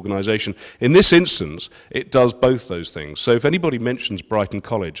as the organization. In this instance, it does both those things. So if anybody mentions Brighton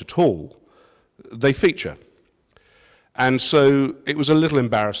College at all, they feature. And so it was a little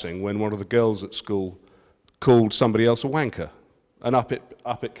embarrassing when one of the girls at school called somebody else a wanker, and up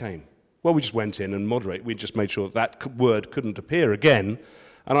it came. Well, we just went in and moderate. We just made sure that word couldn't appear again,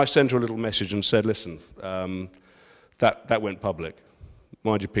 and I sent her a little message and said, listen, that went public.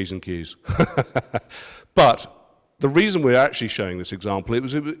 Mind your P's and Q's. But the reason we're actually showing this example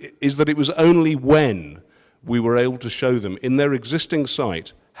is that it was only when we were able to show them in their existing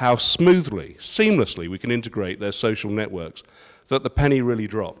site how smoothly, seamlessly we can integrate their social networks, that the penny really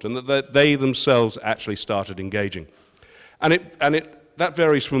dropped, and that they themselves actually started engaging. And that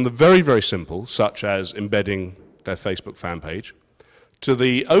varies from the very, very simple, such as embedding their Facebook fan page, to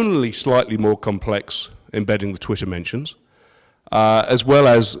the only slightly more complex, embedding the Twitter mentions, as well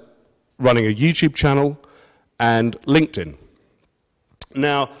as running a YouTube channel and LinkedIn.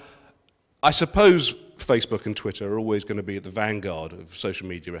 Now, I suppose Facebook and Twitter are always going to be at the vanguard of social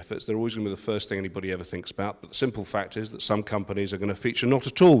media efforts. They're always going to be the first thing anybody ever thinks about. But the simple fact is that some companies are going to feature not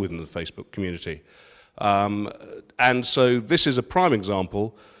at all within the Facebook community. And so this is a prime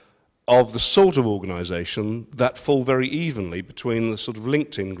example of the sort of organization that fall very evenly between the sort of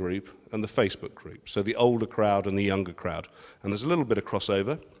LinkedIn group and the Facebook group. So the older crowd and the younger crowd. And there's a little bit of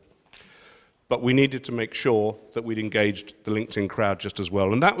crossover. But we needed to make sure that we'd engaged the LinkedIn crowd just as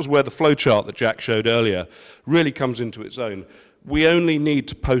well. And that was where the flowchart that Jack showed earlier really comes into its own. We only need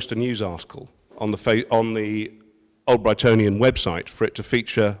to post a news article on the Old Brightonian website for it to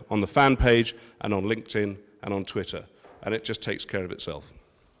feature on the fan page and on LinkedIn and on Twitter. And it just takes care of itself.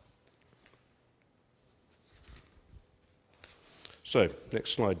 So,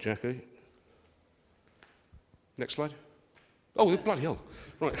 next slide, Jackie. Next slide. Oh, bloody hell.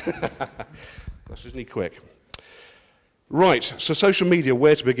 Right. That's just need quick. Right, so social media,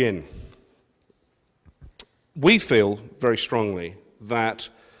 where to begin? We feel very strongly that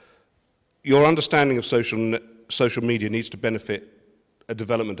your understanding of social media needs to benefit a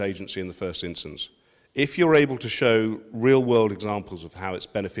development agency in the first instance. If you're able to show real-world examples of how it's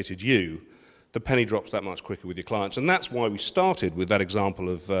benefited you, the penny drops that much quicker with your clients. And that's why we started with that example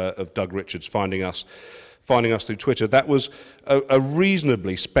of Doug Richards finding us through Twitter. That was a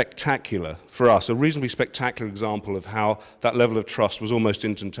reasonably spectacular, for us, a reasonably spectacular example of how that level of trust was almost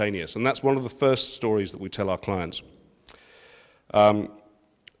instantaneous. And that's one of the first stories that we tell our clients.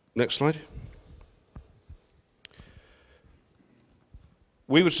 Next slide.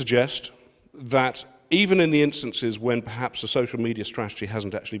 We would suggest that even in the instances when perhaps a social media strategy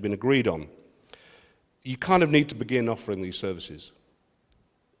hasn't actually been agreed on, you kind of need to begin offering these services.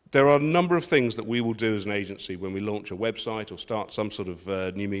 There are a number of things that we will do as an agency when we launch a website or start some sort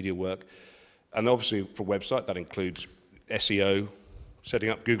of new media work. And obviously for a website, that includes SEO, setting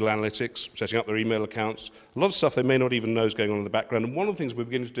up Google Analytics, setting up their email accounts, a lot of stuff they may not even know is going on in the background. And one of the things we're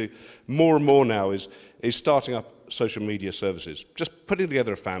beginning to do more and more now is starting up social media services. Just putting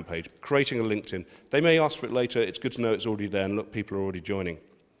together a fan page, creating a LinkedIn. They may ask for it later. It's good to know it's already there, and look, people are already joining.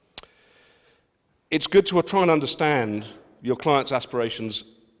 It's good to try and understand your clients' aspirations,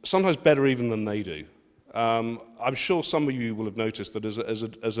 sometimes better even than they do. I'm sure some of you will have noticed that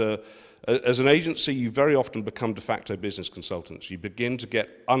as an agency, you very often become de facto business consultants. You begin to get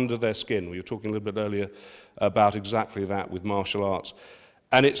under their skin. We were talking a little bit earlier about exactly that with martial arts.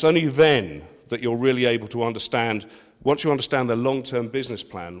 And it's only then that you're really able to understand, once you understand their long-term business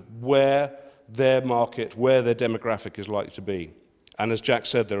plan, where their market, where their demographic is likely to be. And as Jack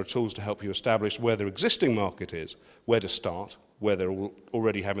said, there are tools to help you establish where their existing market is, where to start, where they're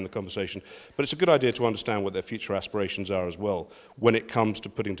already having the conversation. But it's a good idea to understand what their future aspirations are as well when it comes to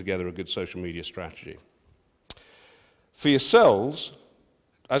putting together a good social media strategy. For yourselves,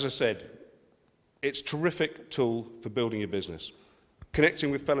 as I said, it's a terrific tool for building your business. Connecting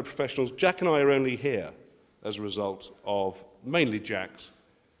with fellow professionals. Jack and I are only here as a result of mainly Jack's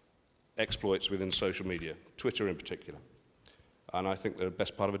exploits within social media, Twitter in particular. And I think there are the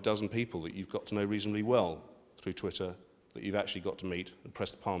best part of a dozen people that you've got to know reasonably well through Twitter that you've actually got to meet and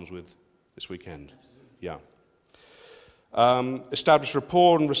press the palms with this weekend. Yeah. Establish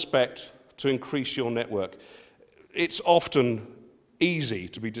rapport and respect to increase your network. It's often easy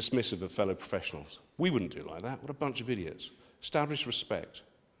to be dismissive of fellow professionals. We wouldn't do it like that. What a bunch of idiots. Establish respect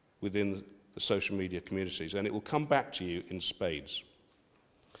within the social media communities, and it will come back to you in spades.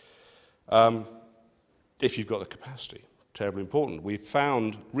 If you've got the capacity. Terribly important. We've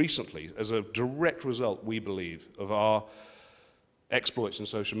found recently, as a direct result, we believe, of our exploits in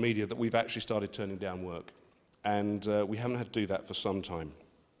social media, that we've actually started turning down work. And we haven't had to do that for some time.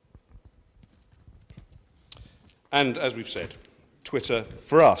 And as we've said, Twitter,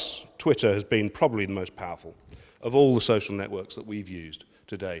 for us, Twitter has been probably the most powerful of all the social networks that we've used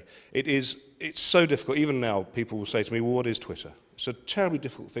today. It's so difficult. Even now, people will say to me, well, what is Twitter? It's a terribly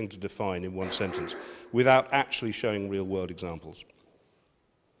difficult thing to define in one sentence without actually showing real-world examples.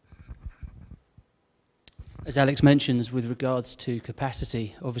 As Alex mentions, with regards to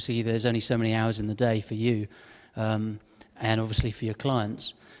capacity, obviously there's only so many hours in the day for you, and obviously for your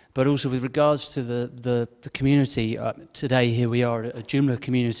clients. But also with regards to the community, today here we are, a Joomla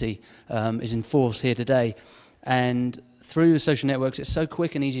community is in force here today. And through the social networks, it's so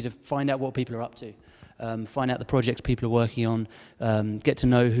quick and easy to find out what people are up to. Find out the projects people are working on, get to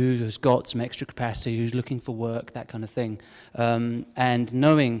know who has got some extra capacity, who's looking for work, that kind of thing. And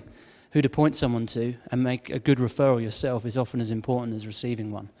knowing who to point someone to and make a good referral yourself is often as important as receiving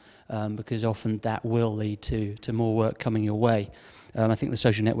one, because often that will lead to more work coming your way. I think the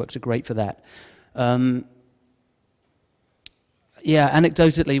social networks are great for that. Yeah,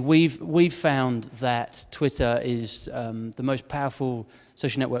 anecdotally, we've found that Twitter is the most powerful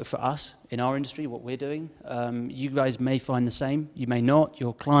social network for us in our industry, what we're doing. You guys may find the same, you may not.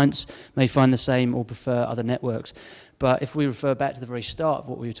 Your clients may find the same or prefer other networks. But if we refer back to the very start of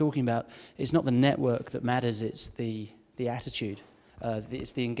what we were talking about, it's not the network that matters, it's the attitude.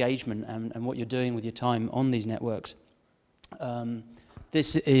 It's the engagement and what you're doing with your time on these networks.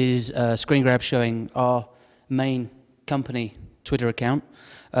 This is a screen grab showing our main company Twitter account.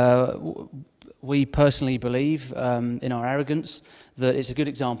 We personally believe, in our arrogance, that it's a good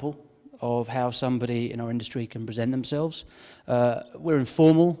example of how somebody in our industry can present themselves. We're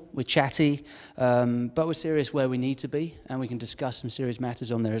informal, we're chatty, but we're serious where we need to be, and we can discuss some serious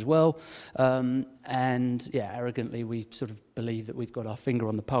matters on there as well. And yeah, arrogantly, we sort of believe that we've got our finger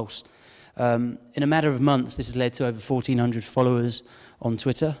on the pulse. In a matter of months, this has led to over 1,400 followers on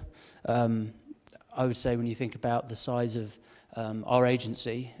Twitter. I would say when you think about the size of our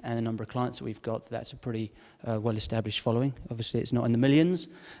agency and the number of clients that we've got, that's a pretty well-established following. Obviously, it's not in the millions,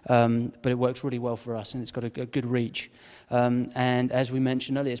 but it works really well for us, and it's got a good reach. And as we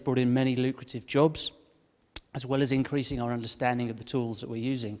mentioned earlier, it's brought in many lucrative jobs, as well as increasing our understanding of the tools that we're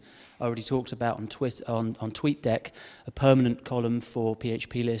using. I already talked about on TweetDeck, a permanent column for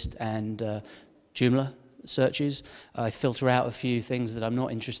PHP list and Joomla searches. I filter out a few things that I'm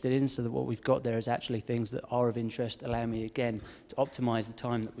not interested in, so that what we've got there is actually things that are of interest, allow me again to optimize the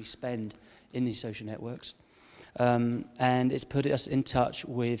time that we spend in these social networks. And it's put us in touch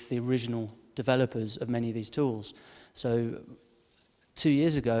with the original developers of many of these tools. So 2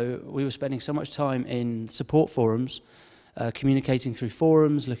 years ago, we were spending so much time in support forums, communicating through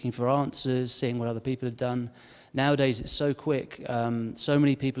forums, looking for answers, seeing what other people have done. Nowadays, it's so quick. So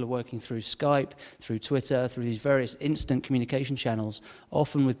many people are working through Skype, through Twitter, through these various instant communication channels,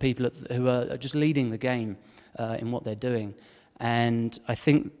 often with people who are just leading the game in what they're doing. And I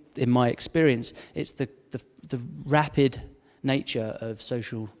think, in my experience, it's the rapid nature of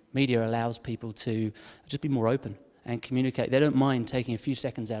social media allows people to just be more open and communicate. They don't mind taking a few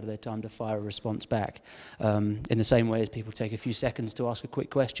seconds out of their time to fire a response back, in the same way as people take a few seconds to ask a quick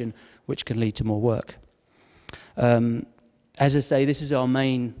question, which can lead to more work. As I say, this is our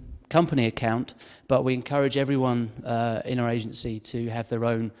main company account, but we encourage everyone in our agency to have their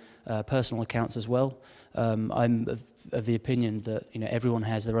own personal accounts as well. I'm of the opinion that everyone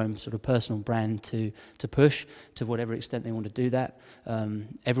has their own sort of personal brand to push to whatever extent they want to do that.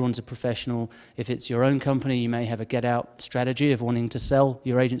 Everyone's a professional. If it's your own company, you may have a get-out strategy of wanting to sell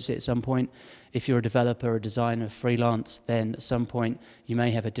your agency at some point. If you're a developer, a designer, freelance, then at some point you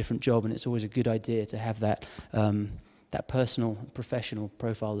may have a different job, and it's always a good idea to have that that personal, professional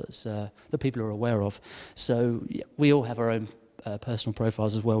profile that people are aware of. So yeah, we all have our own personal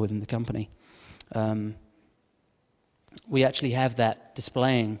profiles as well within the company. We actually have that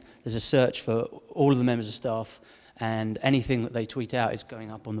displaying. There's a search for all of the members of staff, and anything that they tweet out is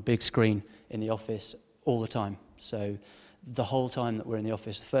going up on the big screen in the office all the time. So the whole time that we're in the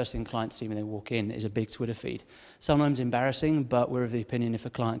office, the first thing clients see when they walk in is a big Twitter feed. Sometimes embarrassing, but we're of the opinion if a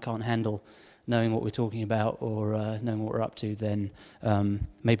client can't handle knowing what we're talking about or knowing what we're up to, then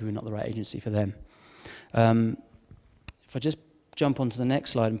maybe we're not the right agency for them. If I just jump onto the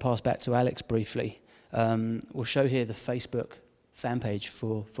next slide and pass back to Alex briefly, we'll show here the Facebook fan page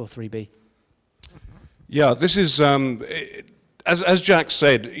for 3B. Yeah, this is, as Jack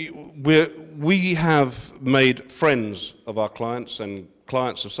said, we have made friends of our clients and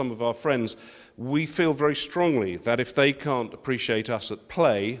clients of some of our friends. We feel very strongly that if they can't appreciate us at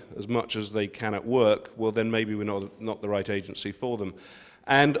play as much as they can at work, well then maybe we're not the right agency for them.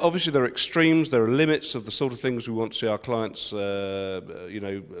 And obviously there are extremes, there are limits of the sort of things we want to see our clients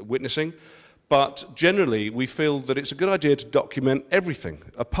witnessing. But generally we feel that it's a good idea to document everything.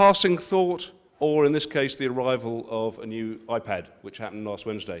 A passing thought, or in this case the arrival of a new iPad, which happened last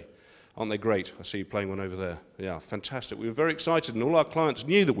Wednesday. Aren't they great? I see you playing one over there. Yeah, fantastic. We were very excited, and all our clients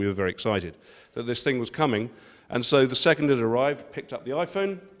knew that we were very excited, that this thing was coming. And so the second it arrived, picked up the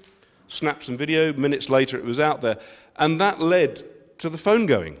iPhone, snapped some video, minutes later it was out there. And that led to the phone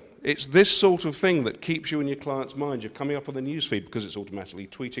going. It's this sort of thing that keeps you in your client's mind. You're coming up on the newsfeed because it's automatically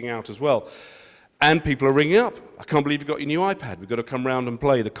tweeting out as well. And people are ringing up. I can't believe you've got your new iPad. We've got to come round and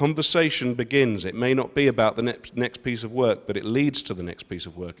play. The conversation begins. It may not be about the next piece of work, but it leads to the next piece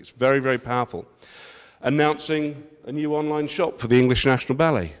of work. It's very, very powerful. Announcing a new online shop for the English National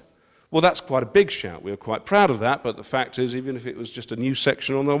Ballet. Well, that's quite a big shout. We were quite proud of that, but the fact is, even if it was just a new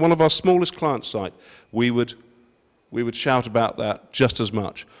section on one of our smallest client site, we would shout about that just as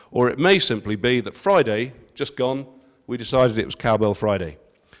much. Or it may simply be that Friday, just gone, we decided it was Cowbell Friday.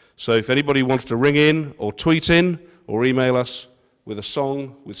 So if anybody wanted to ring in or tweet in or email us with a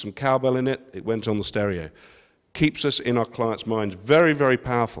song with some cowbell in it, it went on the stereo. Keeps us in our clients' minds. Very, very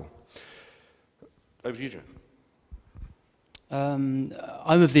powerful. Over to you, Joe.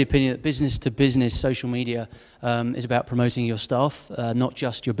 I'm of the opinion that business-to-business social media is about promoting your staff, not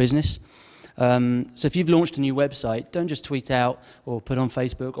just your business. So if you've launched a new website, don't just tweet out or put on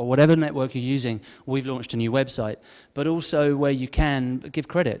Facebook or whatever network you're using, we've launched a new website, but also where you can, give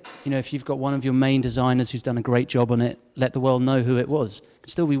credit. You know, if you've got one of your main designers who's done a great job on it, let the world know who it was. It can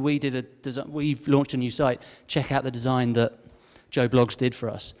still be we've launched a new site, check out the design that Joe Bloggs did for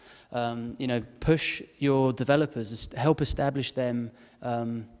us. You know, push your developers, help establish them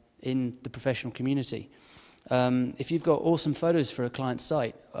in the professional community. If you've got awesome photos for a client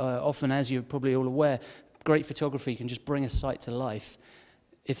site, often, as you're probably all aware, great photography can just bring a site to life.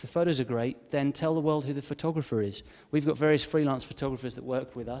 If the photos are great, then tell the world who the photographer is. We've got various freelance photographers that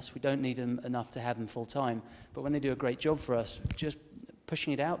work with us. We don't need them enough to have them full time, but when they do a great job for us, just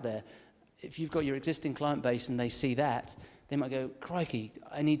pushing it out there. If you've got your existing client base and they see that, they might go, crikey,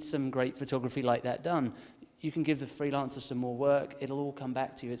 I need some great photography like that done. You can give the freelancer some more work. It'll all come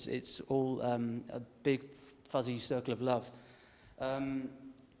back to you. It's all a big fuzzy circle of love.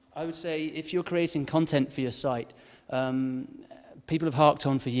 I would say if you're creating content for your site, people have harked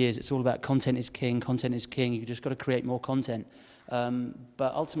on for years, it's all about content is king, you've just got to create more content.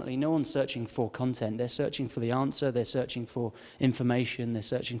 But ultimately, no one's searching for content. They're searching for the answer, they're searching for information, they're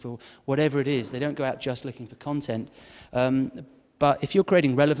searching for whatever it is. They don't go out just looking for content. But if you're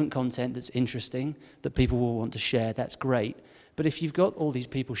creating relevant content that's interesting, that people will want to share, that's great. But if you've got all these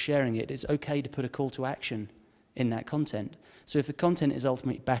people sharing it, it's okay to put a call to action in that content. So if the content is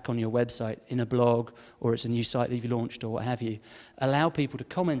ultimately back on your website, in a blog, or it's a new site that you've launched or what have you, allow people to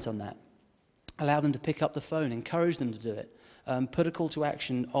comment on that. Allow them to pick up the phone, encourage them to do it. Put a call to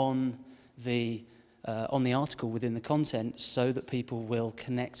action on the article within the content so that people will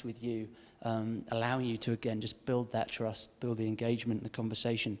connect with you, allowing you to, again, just build that trust, build the engagement and the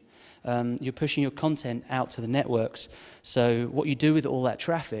conversation. You're pushing your content out to the networks, so what you do with all that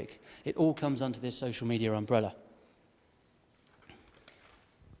traffic, it all comes under this social media umbrella.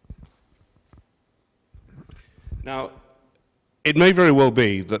 Now, it may very well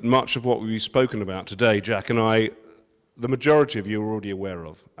be that much of what we've spoken about today, Jack and I, the majority of you are already aware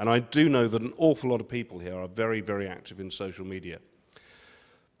of. And I do know that an awful lot of people here are very, very active in social media.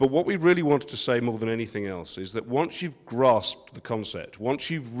 But what we really wanted to say more than anything else is that once you've grasped the concept,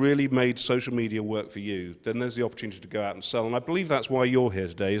 once you've really made social media work for you, then there's the opportunity to go out and sell. And I believe that's why you're here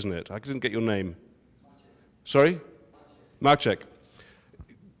today, isn't it? I didn't get your name. Sorry? Maciek.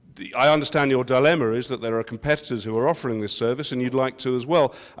 I understand your dilemma is that there are competitors who are offering this service and you'd like to as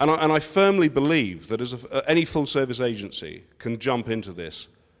well. And I firmly believe that any full-service agency can jump into this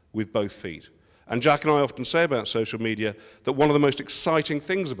with both feet. And Jack and I often say about social media that one of the most exciting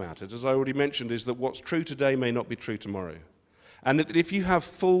things about it, as I already mentioned, is that what's true today may not be true tomorrow. And that if you have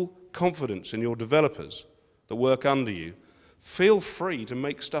full confidence in your developers that work under you, feel free to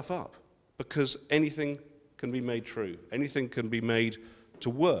make stuff up, because anything can be made true. Anything can be made to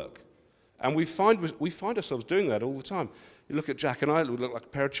work. And we find ourselves doing that all the time. You look at Jack and I, we look like a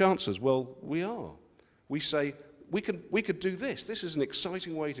pair of chancers. Well, we are. We say, we could do this. This is an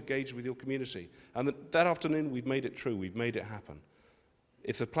exciting way to engage with your community. And that afternoon, we've made it true. We've made it happen.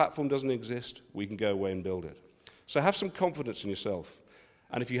 If the platform doesn't exist, we can go away and build it. So have some confidence in yourself.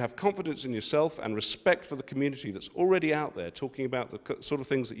 And if you have confidence in yourself and respect for the community that's already out there talking about the sort of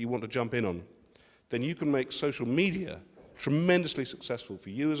things that you want to jump in on, then you can make social media tremendously successful for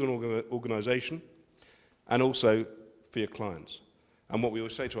you as an organization and also for your clients. And what we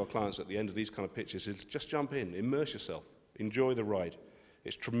always say to our clients at the end of these kind of pitches is just jump in, immerse yourself, enjoy the ride.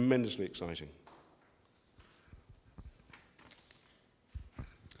 It's tremendously exciting.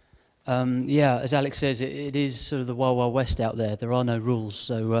 Yeah, as Alex says, it is sort of the Wild Wild West out there. There are no rules,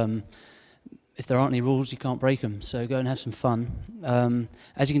 so if there aren't any rules, you can't break them. So go and have some fun.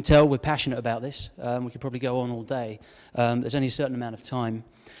 As you can tell, we're passionate about this. We could probably go on all day. There's only a certain amount of time.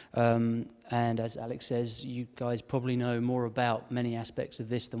 And as Alex says, you guys probably know more about many aspects of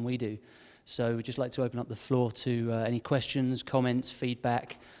this than we do. So we'd just like to open up the floor to any questions, comments,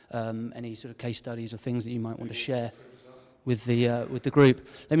 feedback, any sort of case studies or things that you might want to share with the group.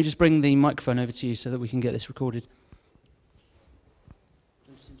 Let me just bring the microphone over to you so that we can get this recorded.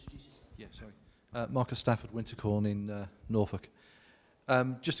 Yeah, sorry. Marcus Stafford, Wintercorn in Norfolk.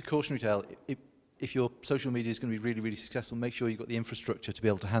 Just a cautionary tale. If your social media is going to be really, really successful, make sure you've got the infrastructure to be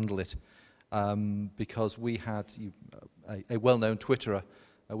able to handle it. Because we had a well-known Twitterer.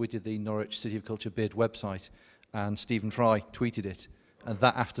 We did the Norwich City of Culture bid website, and Stephen Fry tweeted it. And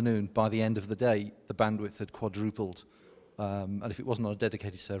that afternoon, by the end of the day, the bandwidth had quadrupled. And if it wasn't on a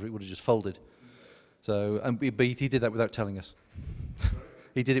dedicated server, it would have just folded. So, but he did that without telling us.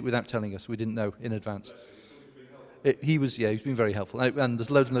 He did it without telling us. We didn't know in advance. He's been very helpful. And there's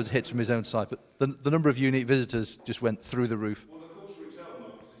loads and loads of hits from his own site. But the number of unique visitors just went through the roof. Well, the course we tell,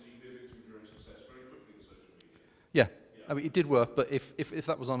 Marcus, is you can be a victim of your own success very quickly in social media. Yeah. I mean, it did work, but if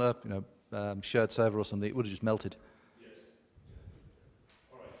that was on a shared server or something, it would have just melted. Yes.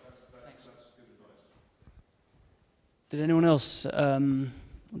 All right, that's good advice. Did anyone else want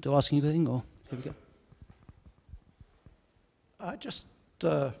to ask anything, or here we go? I just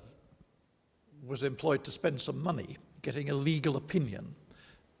was employed to spend some money getting a legal opinion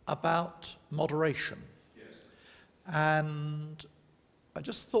about moderation. Yes. And I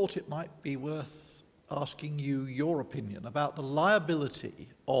just thought it might be worth asking you your opinion about the liability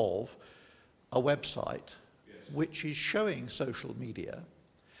of a website which is showing social media,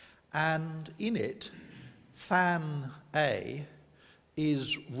 and in it, fan A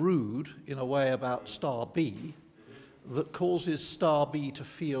is rude in a way about star B that causes star B to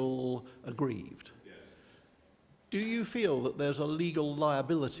feel aggrieved. Yes. Do you feel that there's a legal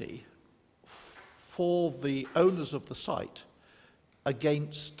liability for the owners of the site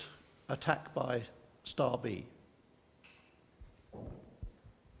against attack by star B?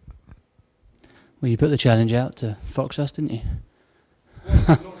 Well, you put the challenge out to Fox us, didn't you?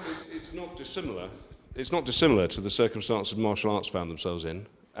 Well, it's not dissimilar. It's not dissimilar to the circumstances martial arts found themselves in,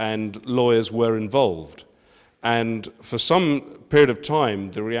 and lawyers were involved. And for some period of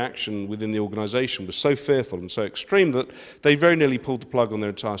time, the reaction within the organisation was so fearful and so extreme that they very nearly pulled the plug on their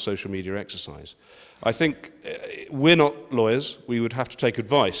entire social media exercise. I think we're not lawyers. We would have to take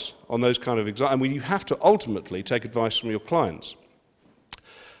advice on those kind of examples, and you have to ultimately take advice from your clients.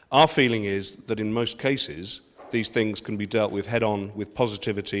 Our feeling is that in most cases, these things can be dealt with head-on with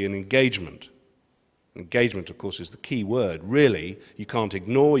positivity and engagement. Engagement, of course, is the key word. Really, you can't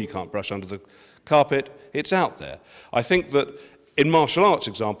ignore, you can't brush under the carpet, it's out there. I think that in martial arts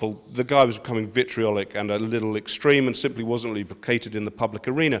example, the guy was becoming vitriolic and a little extreme and simply wasn't really placated in the public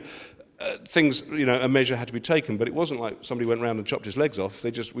arena. Things, you know, a measure had to be taken, but it wasn't like somebody went around and chopped his legs off.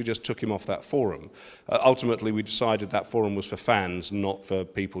 We just took him off that forum. Ultimately, we decided that forum was for fans, not for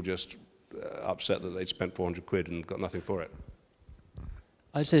people just upset that they'd spent 400 quid and got nothing for it.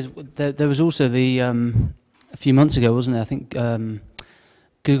 I'd say there was also the, a few months ago, wasn't there, I think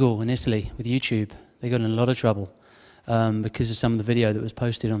Google in Italy with YouTube, they got in a lot of trouble because of some of the video that was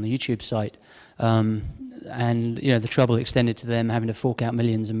posted on the YouTube site. And you know, the trouble extended to them having to fork out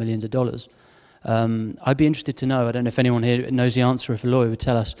millions and millions of dollars. I'd be interested to know, I don't know if anyone here knows the answer, if a lawyer would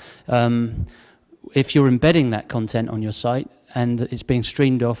tell us, if you're embedding that content on your site and it's being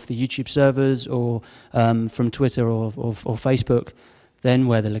streamed off the YouTube servers or from Twitter or Facebook, then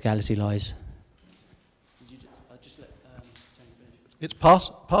where the legality lies. It's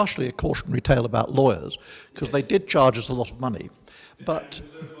partially a cautionary tale about lawyers, because they did charge us a lot of money. But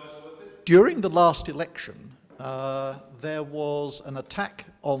during the last election, there was an attack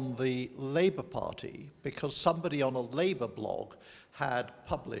on the Labour Party because somebody on a Labour blog had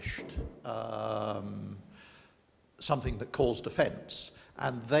published something that caused offence,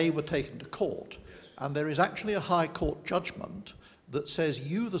 and they were taken to court. And there is actually a High Court judgment that says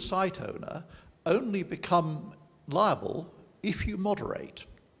you, the site owner, only become liable if you moderate.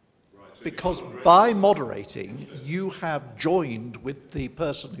 Because by moderating, you have joined with the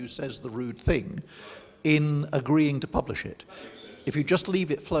person who says the rude thing in agreeing to publish it. If you just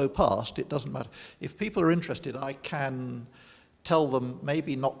leave it flow past, it doesn't matter. If people are interested, I can tell them,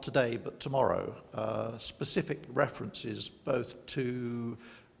 maybe not today, but tomorrow, specific references both to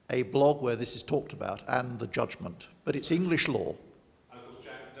a blog where this is talked about and the judgment. But it's English law.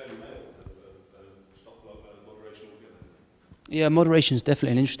 Yeah, moderation is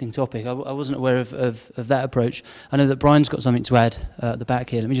definitely an interesting topic. I wasn't aware of that approach. I know that Brian's got something to add at the back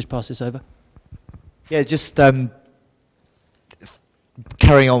here. Let me just pass this over. Yeah, just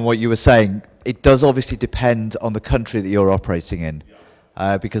carrying on what you were saying, it does obviously depend on the country that you're operating in,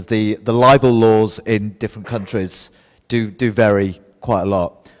 because the libel laws in different countries do vary quite a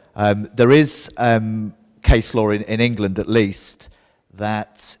lot. There is case law in England, at least,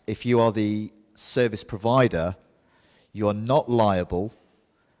 that if you are the service provider, you are not liable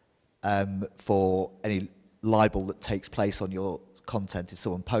for any libel that takes place on your content if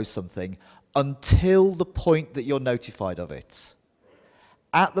someone posts something until the point that you're notified of it.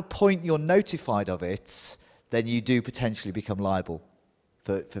 At the point you're notified of it, then you do potentially become liable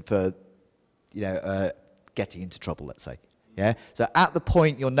for you know, getting into trouble, let's say. Yeah. So at the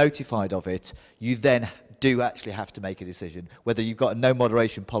point you're notified of it, you then do actually have to make a decision whether you've got a no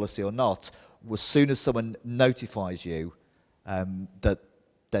moderation policy or not. As soon as someone notifies you that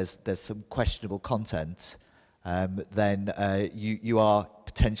there's some questionable content, then you are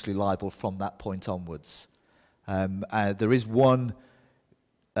potentially liable from that point onwards. There is one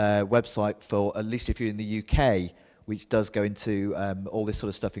website for, at least if you're in the UK, which does go into all this sort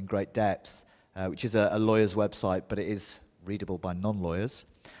of stuff in great depth, which is a lawyer's website, but it is readable by non-lawyers,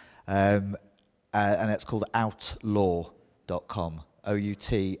 and it's called outlaw.com,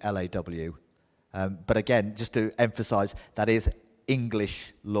 O-U-T-L-A-W. But again, just to emphasise, that is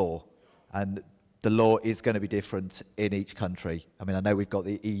English law, and the law is going to be different in each country. I mean, I know we've got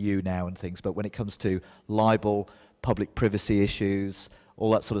the EU now and things, but when it comes to libel, public privacy issues,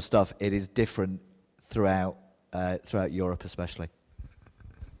 all that sort of stuff, it is different throughout Europe especially. Are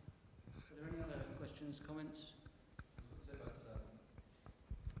there any other questions, comments?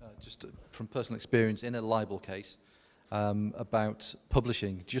 Just from personal experience in a libel case, about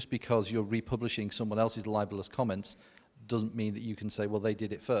publishing, just because you're republishing someone else's libelous comments doesn't mean that you can say, well, they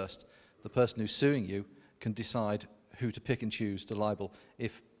did it first. The person who's suing you can decide who to pick and choose to libel.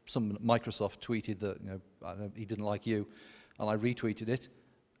 If someone at Microsoft tweeted that, you know, I don't know, he didn't like you, and I retweeted it,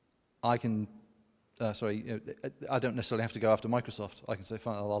 I can, I don't necessarily have to go after Microsoft. I can say,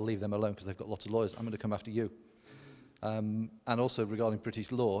 fine, I'll leave them alone because they've got lots of lawyers. I'm going to come after you. And also regarding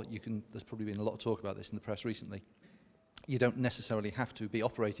British law, there's probably been a lot of talk about this in the press recently. You don't necessarily have to be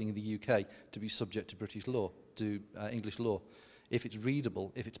operating in the UK to be subject to British law, to English law. If it's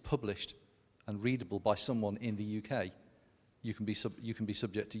readable, if it's published and readable by someone in the UK, you can be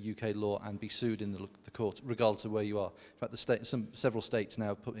subject to UK law and be sued in the court, regardless of where you are. In fact, several states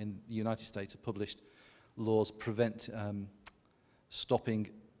now in the United States have published laws stopping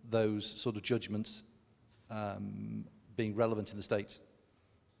those sort of judgments being relevant in the States,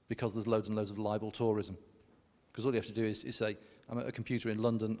 because there's loads and loads of libel tourism. Because all you have to do is say, I'm at a computer in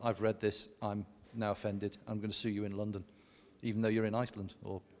London, I've read this, I'm now offended, I'm going to sue you in London, even though you're in Iceland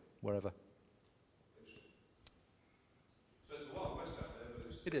or wherever. So it's a Wild West out there, but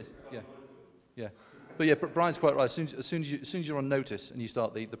it's... It is, yeah. Yeah. But yeah, Brian's quite right. As soon as you're on notice and you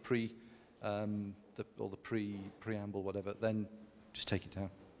start the preamble, whatever, then just take it down.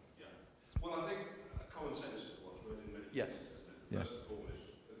 Yeah. Well, I think common sense is what's word in many Yeah. cases, isn't it? Yeah. First and foremost,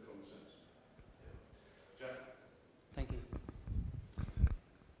 common sense. Yeah. Jack? Thank you.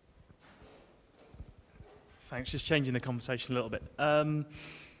 Thanks. Just changing the conversation a little bit.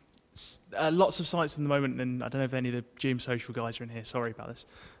 Lots of sites at the moment, and I don't know if any of the Zoom social guys are in here, sorry about this,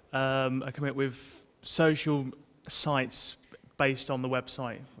 are coming up with social sites based on the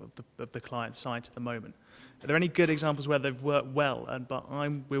website of the client site at the moment. Are there any good examples where they've worked well?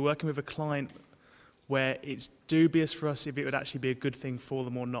 We're working with a client where it's dubious for us if it would actually be a good thing for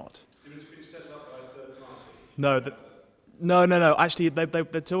them or not. You mean it's been set up by a third party? No. Actually,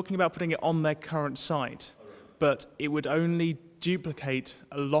 they're talking about putting it on their current site, but it would only duplicate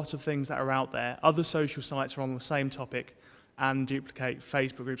a lot of things that are out there. Other social sites are on the same topic and duplicate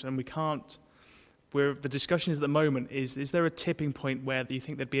Facebook groups, and we can't. The discussion is at the moment is there a tipping point where you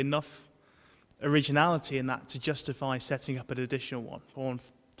think there'd be enough originality in that to justify setting up an additional one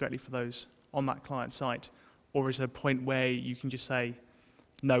directly for those on that client site? Or is there a point where you can just say,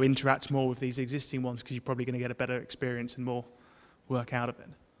 no, interact more with these existing ones because you're probably going to get a better experience and more work out of it?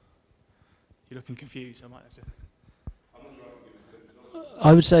 You're looking confused, I might have to... I'm not sure I can give it.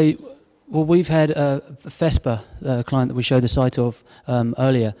 I would say, well, we've had Vespa, the client that we showed the site of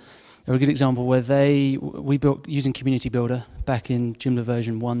earlier. They're a good example where we built, using Community Builder back in Joomla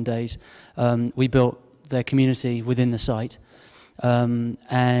version 1 days, we built their community within the site,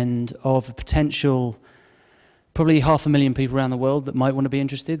 and of a potential probably 500,000 people around the world that might want to be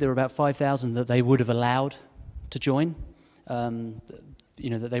interested, there were about 5,000 that they would have allowed to join,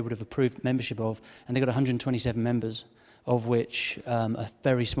 that they would have approved membership of, and they got 127 members, of which a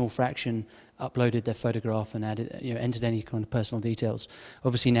very small fraction uploaded their photograph and entered any kind of personal details.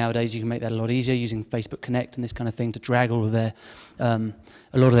 Obviously nowadays you can make that a lot easier using Facebook Connect and this kind of thing to drag all of their, a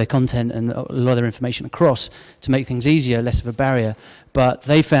lot of their content and a lot of their information across to make things easier, less of a barrier. But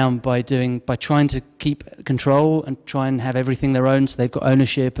they found by trying to keep control and try and have everything their own, so they've got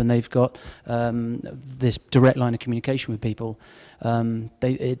ownership and they've got this direct line of communication with people,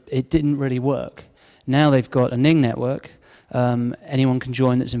 it didn't really work. Now they've got a Ning network. Anyone can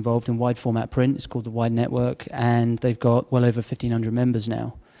join that's involved in wide format print. It's called the Wide Network, and they've got well over 1,500 members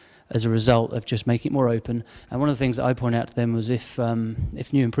now as a result of just making it more open. And one of the things that I point out to them was if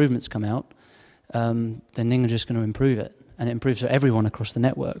new improvements come out, then Ning are just going to improve it, and it improves for everyone across the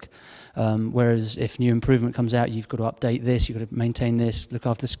network. Whereas if new improvement comes out, you've got to update this, you've got to maintain this, look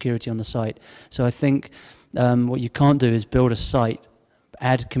after the security on the site. So I think what you can't do is build a site,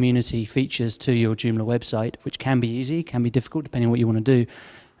 add community features to your Joomla website, which can be easy, can be difficult, depending on what you want to do.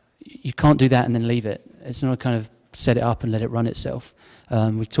 You can't do that and then leave it. It's not a kind of set it up and let it run itself.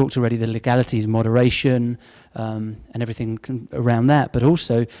 We've talked already the legalities, moderation, and everything around that, but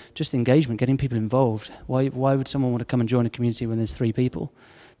also just engagement, getting people involved. Why would someone want to come and join a community when there's 3 people?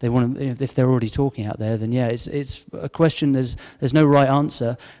 They want to, if they're already talking out there, then yeah, it's a question. There's no right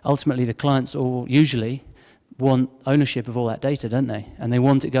answer. Ultimately, the clients all usually want ownership of all that data, don't they? And they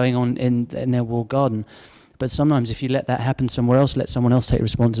want it going on in their walled garden. But sometimes if you let that happen somewhere else, let someone else take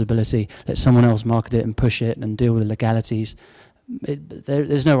responsibility, let someone else market it and push it and deal with the legalities,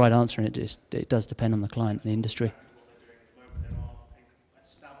 there's no right answer, and it does depend on the client and the industry.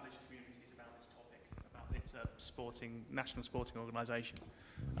 Established communities about this topic, about it's a national sporting organisation,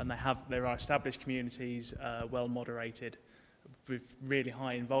 and there are established communities, well moderated, with really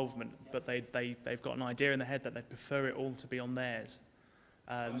high involvement, but they've got an idea in their head that they'd prefer it all to be on theirs.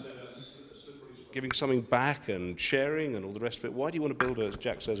 Giving something back and sharing and all the rest of it. Why do you want to build, as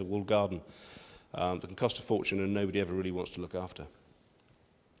Jack says, a walled garden that can cost a fortune and nobody ever really wants to look after?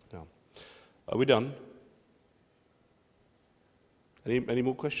 No. Are we done? Any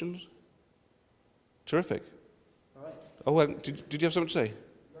more questions? Terrific. All right. Oh, well, did you have something to say?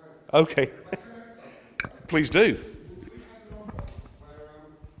 No. Okay. Please do.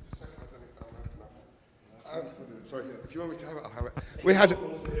 Sorry, if you want me to have it, I'll have it.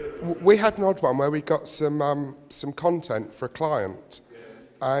 We had an odd one where we got some content for a client,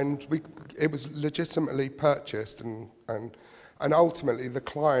 and it was legitimately purchased, and ultimately the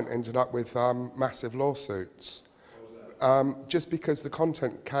client ended up with massive lawsuits, just because the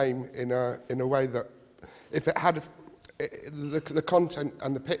content came in a way that, if it had the content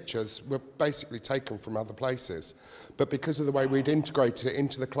and the pictures were basically taken from other places, but because of the way we'd integrated it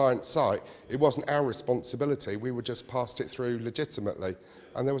into the client's site, it wasn't our responsibility. We were just passed it through legitimately,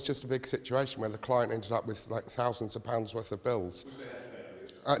 and there was just a big situation where the client ended up with like thousands of pounds worth of bills.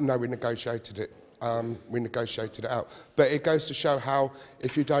 No, we negotiated it. We negotiated it out, but it goes to show how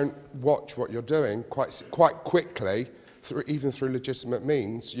if you don't watch what you're doing quite quickly, even through legitimate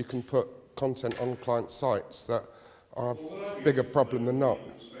means, you can put content on client sites that are a bigger problem than not.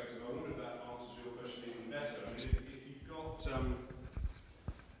 I wonder if that answers your question even better. I mean, if you've got...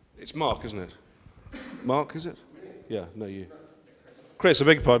 it's Mark, isn't it? Mark, is it? Yeah, no, you. Chris, I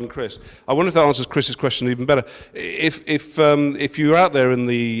beg your pardon, Chris. I wonder if that answers Chris's question even better. If you're out there in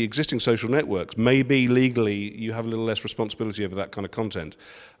the existing social networks, maybe legally you have a little less responsibility over that kind of content.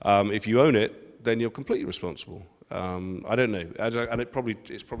 If you own it, then you're completely responsible. I don't know, and it's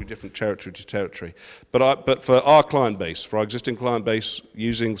probably different territory to territory. But for our client base, for our existing client base,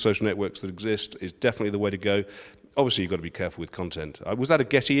 using social networks that exist is definitely the way to go. Obviously, you've got to be careful with content. Was that a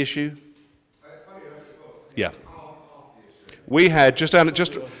Getty issue? Funny enough, it was. Yeah. We had just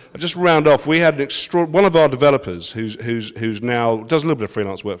round off. We had one of our developers who's now does a little bit of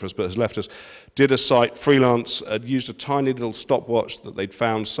freelance work for us, but has left us. Did a site freelance, used a tiny little stopwatch that they'd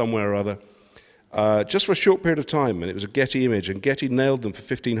found somewhere or other. Just for a short period of time, and it was a Getty image, and Getty nailed them for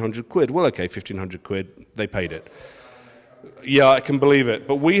 1,500 quid. Well, okay, 1,500 quid, they paid it. Yeah, I can believe it.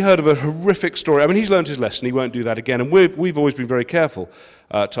 But we heard of a horrific story. I mean, he's learned his lesson. He won't do that again. And we've always been very careful,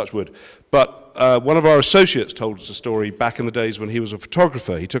 touch wood. But one of our associates told us a story back in the days when he was a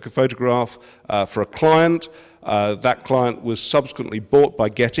photographer. He took a photograph for a client. That client was subsequently bought by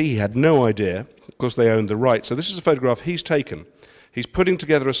Getty. He had no idea. Of course, they owned the rights. So this is a photograph he's taken. He's putting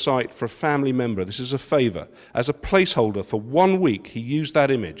together a site for a family member. This is a favour. As a placeholder for 1 week, he used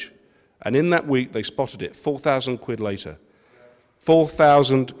that image. And in that week, they spotted it 4,000 quid later.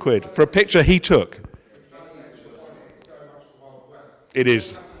 4,000 quid for a picture he took. It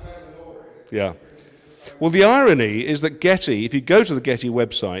is. Yeah. Well, the irony is that Getty, if you go to the Getty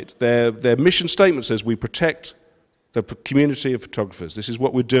website, their mission statement says we protect the community of photographers. This is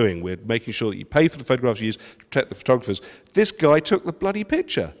what we're doing. We're making sure that you pay for the photographs you use to protect the photographers. This guy took the bloody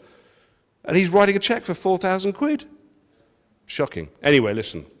picture. And he's writing a cheque for 4,000 quid. Shocking. Anyway,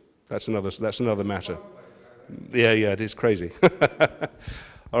 listen, that's another matter. Yeah, it is crazy.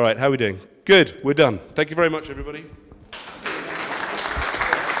 All right, how are we doing? Good, we're done. Thank you very much, everybody.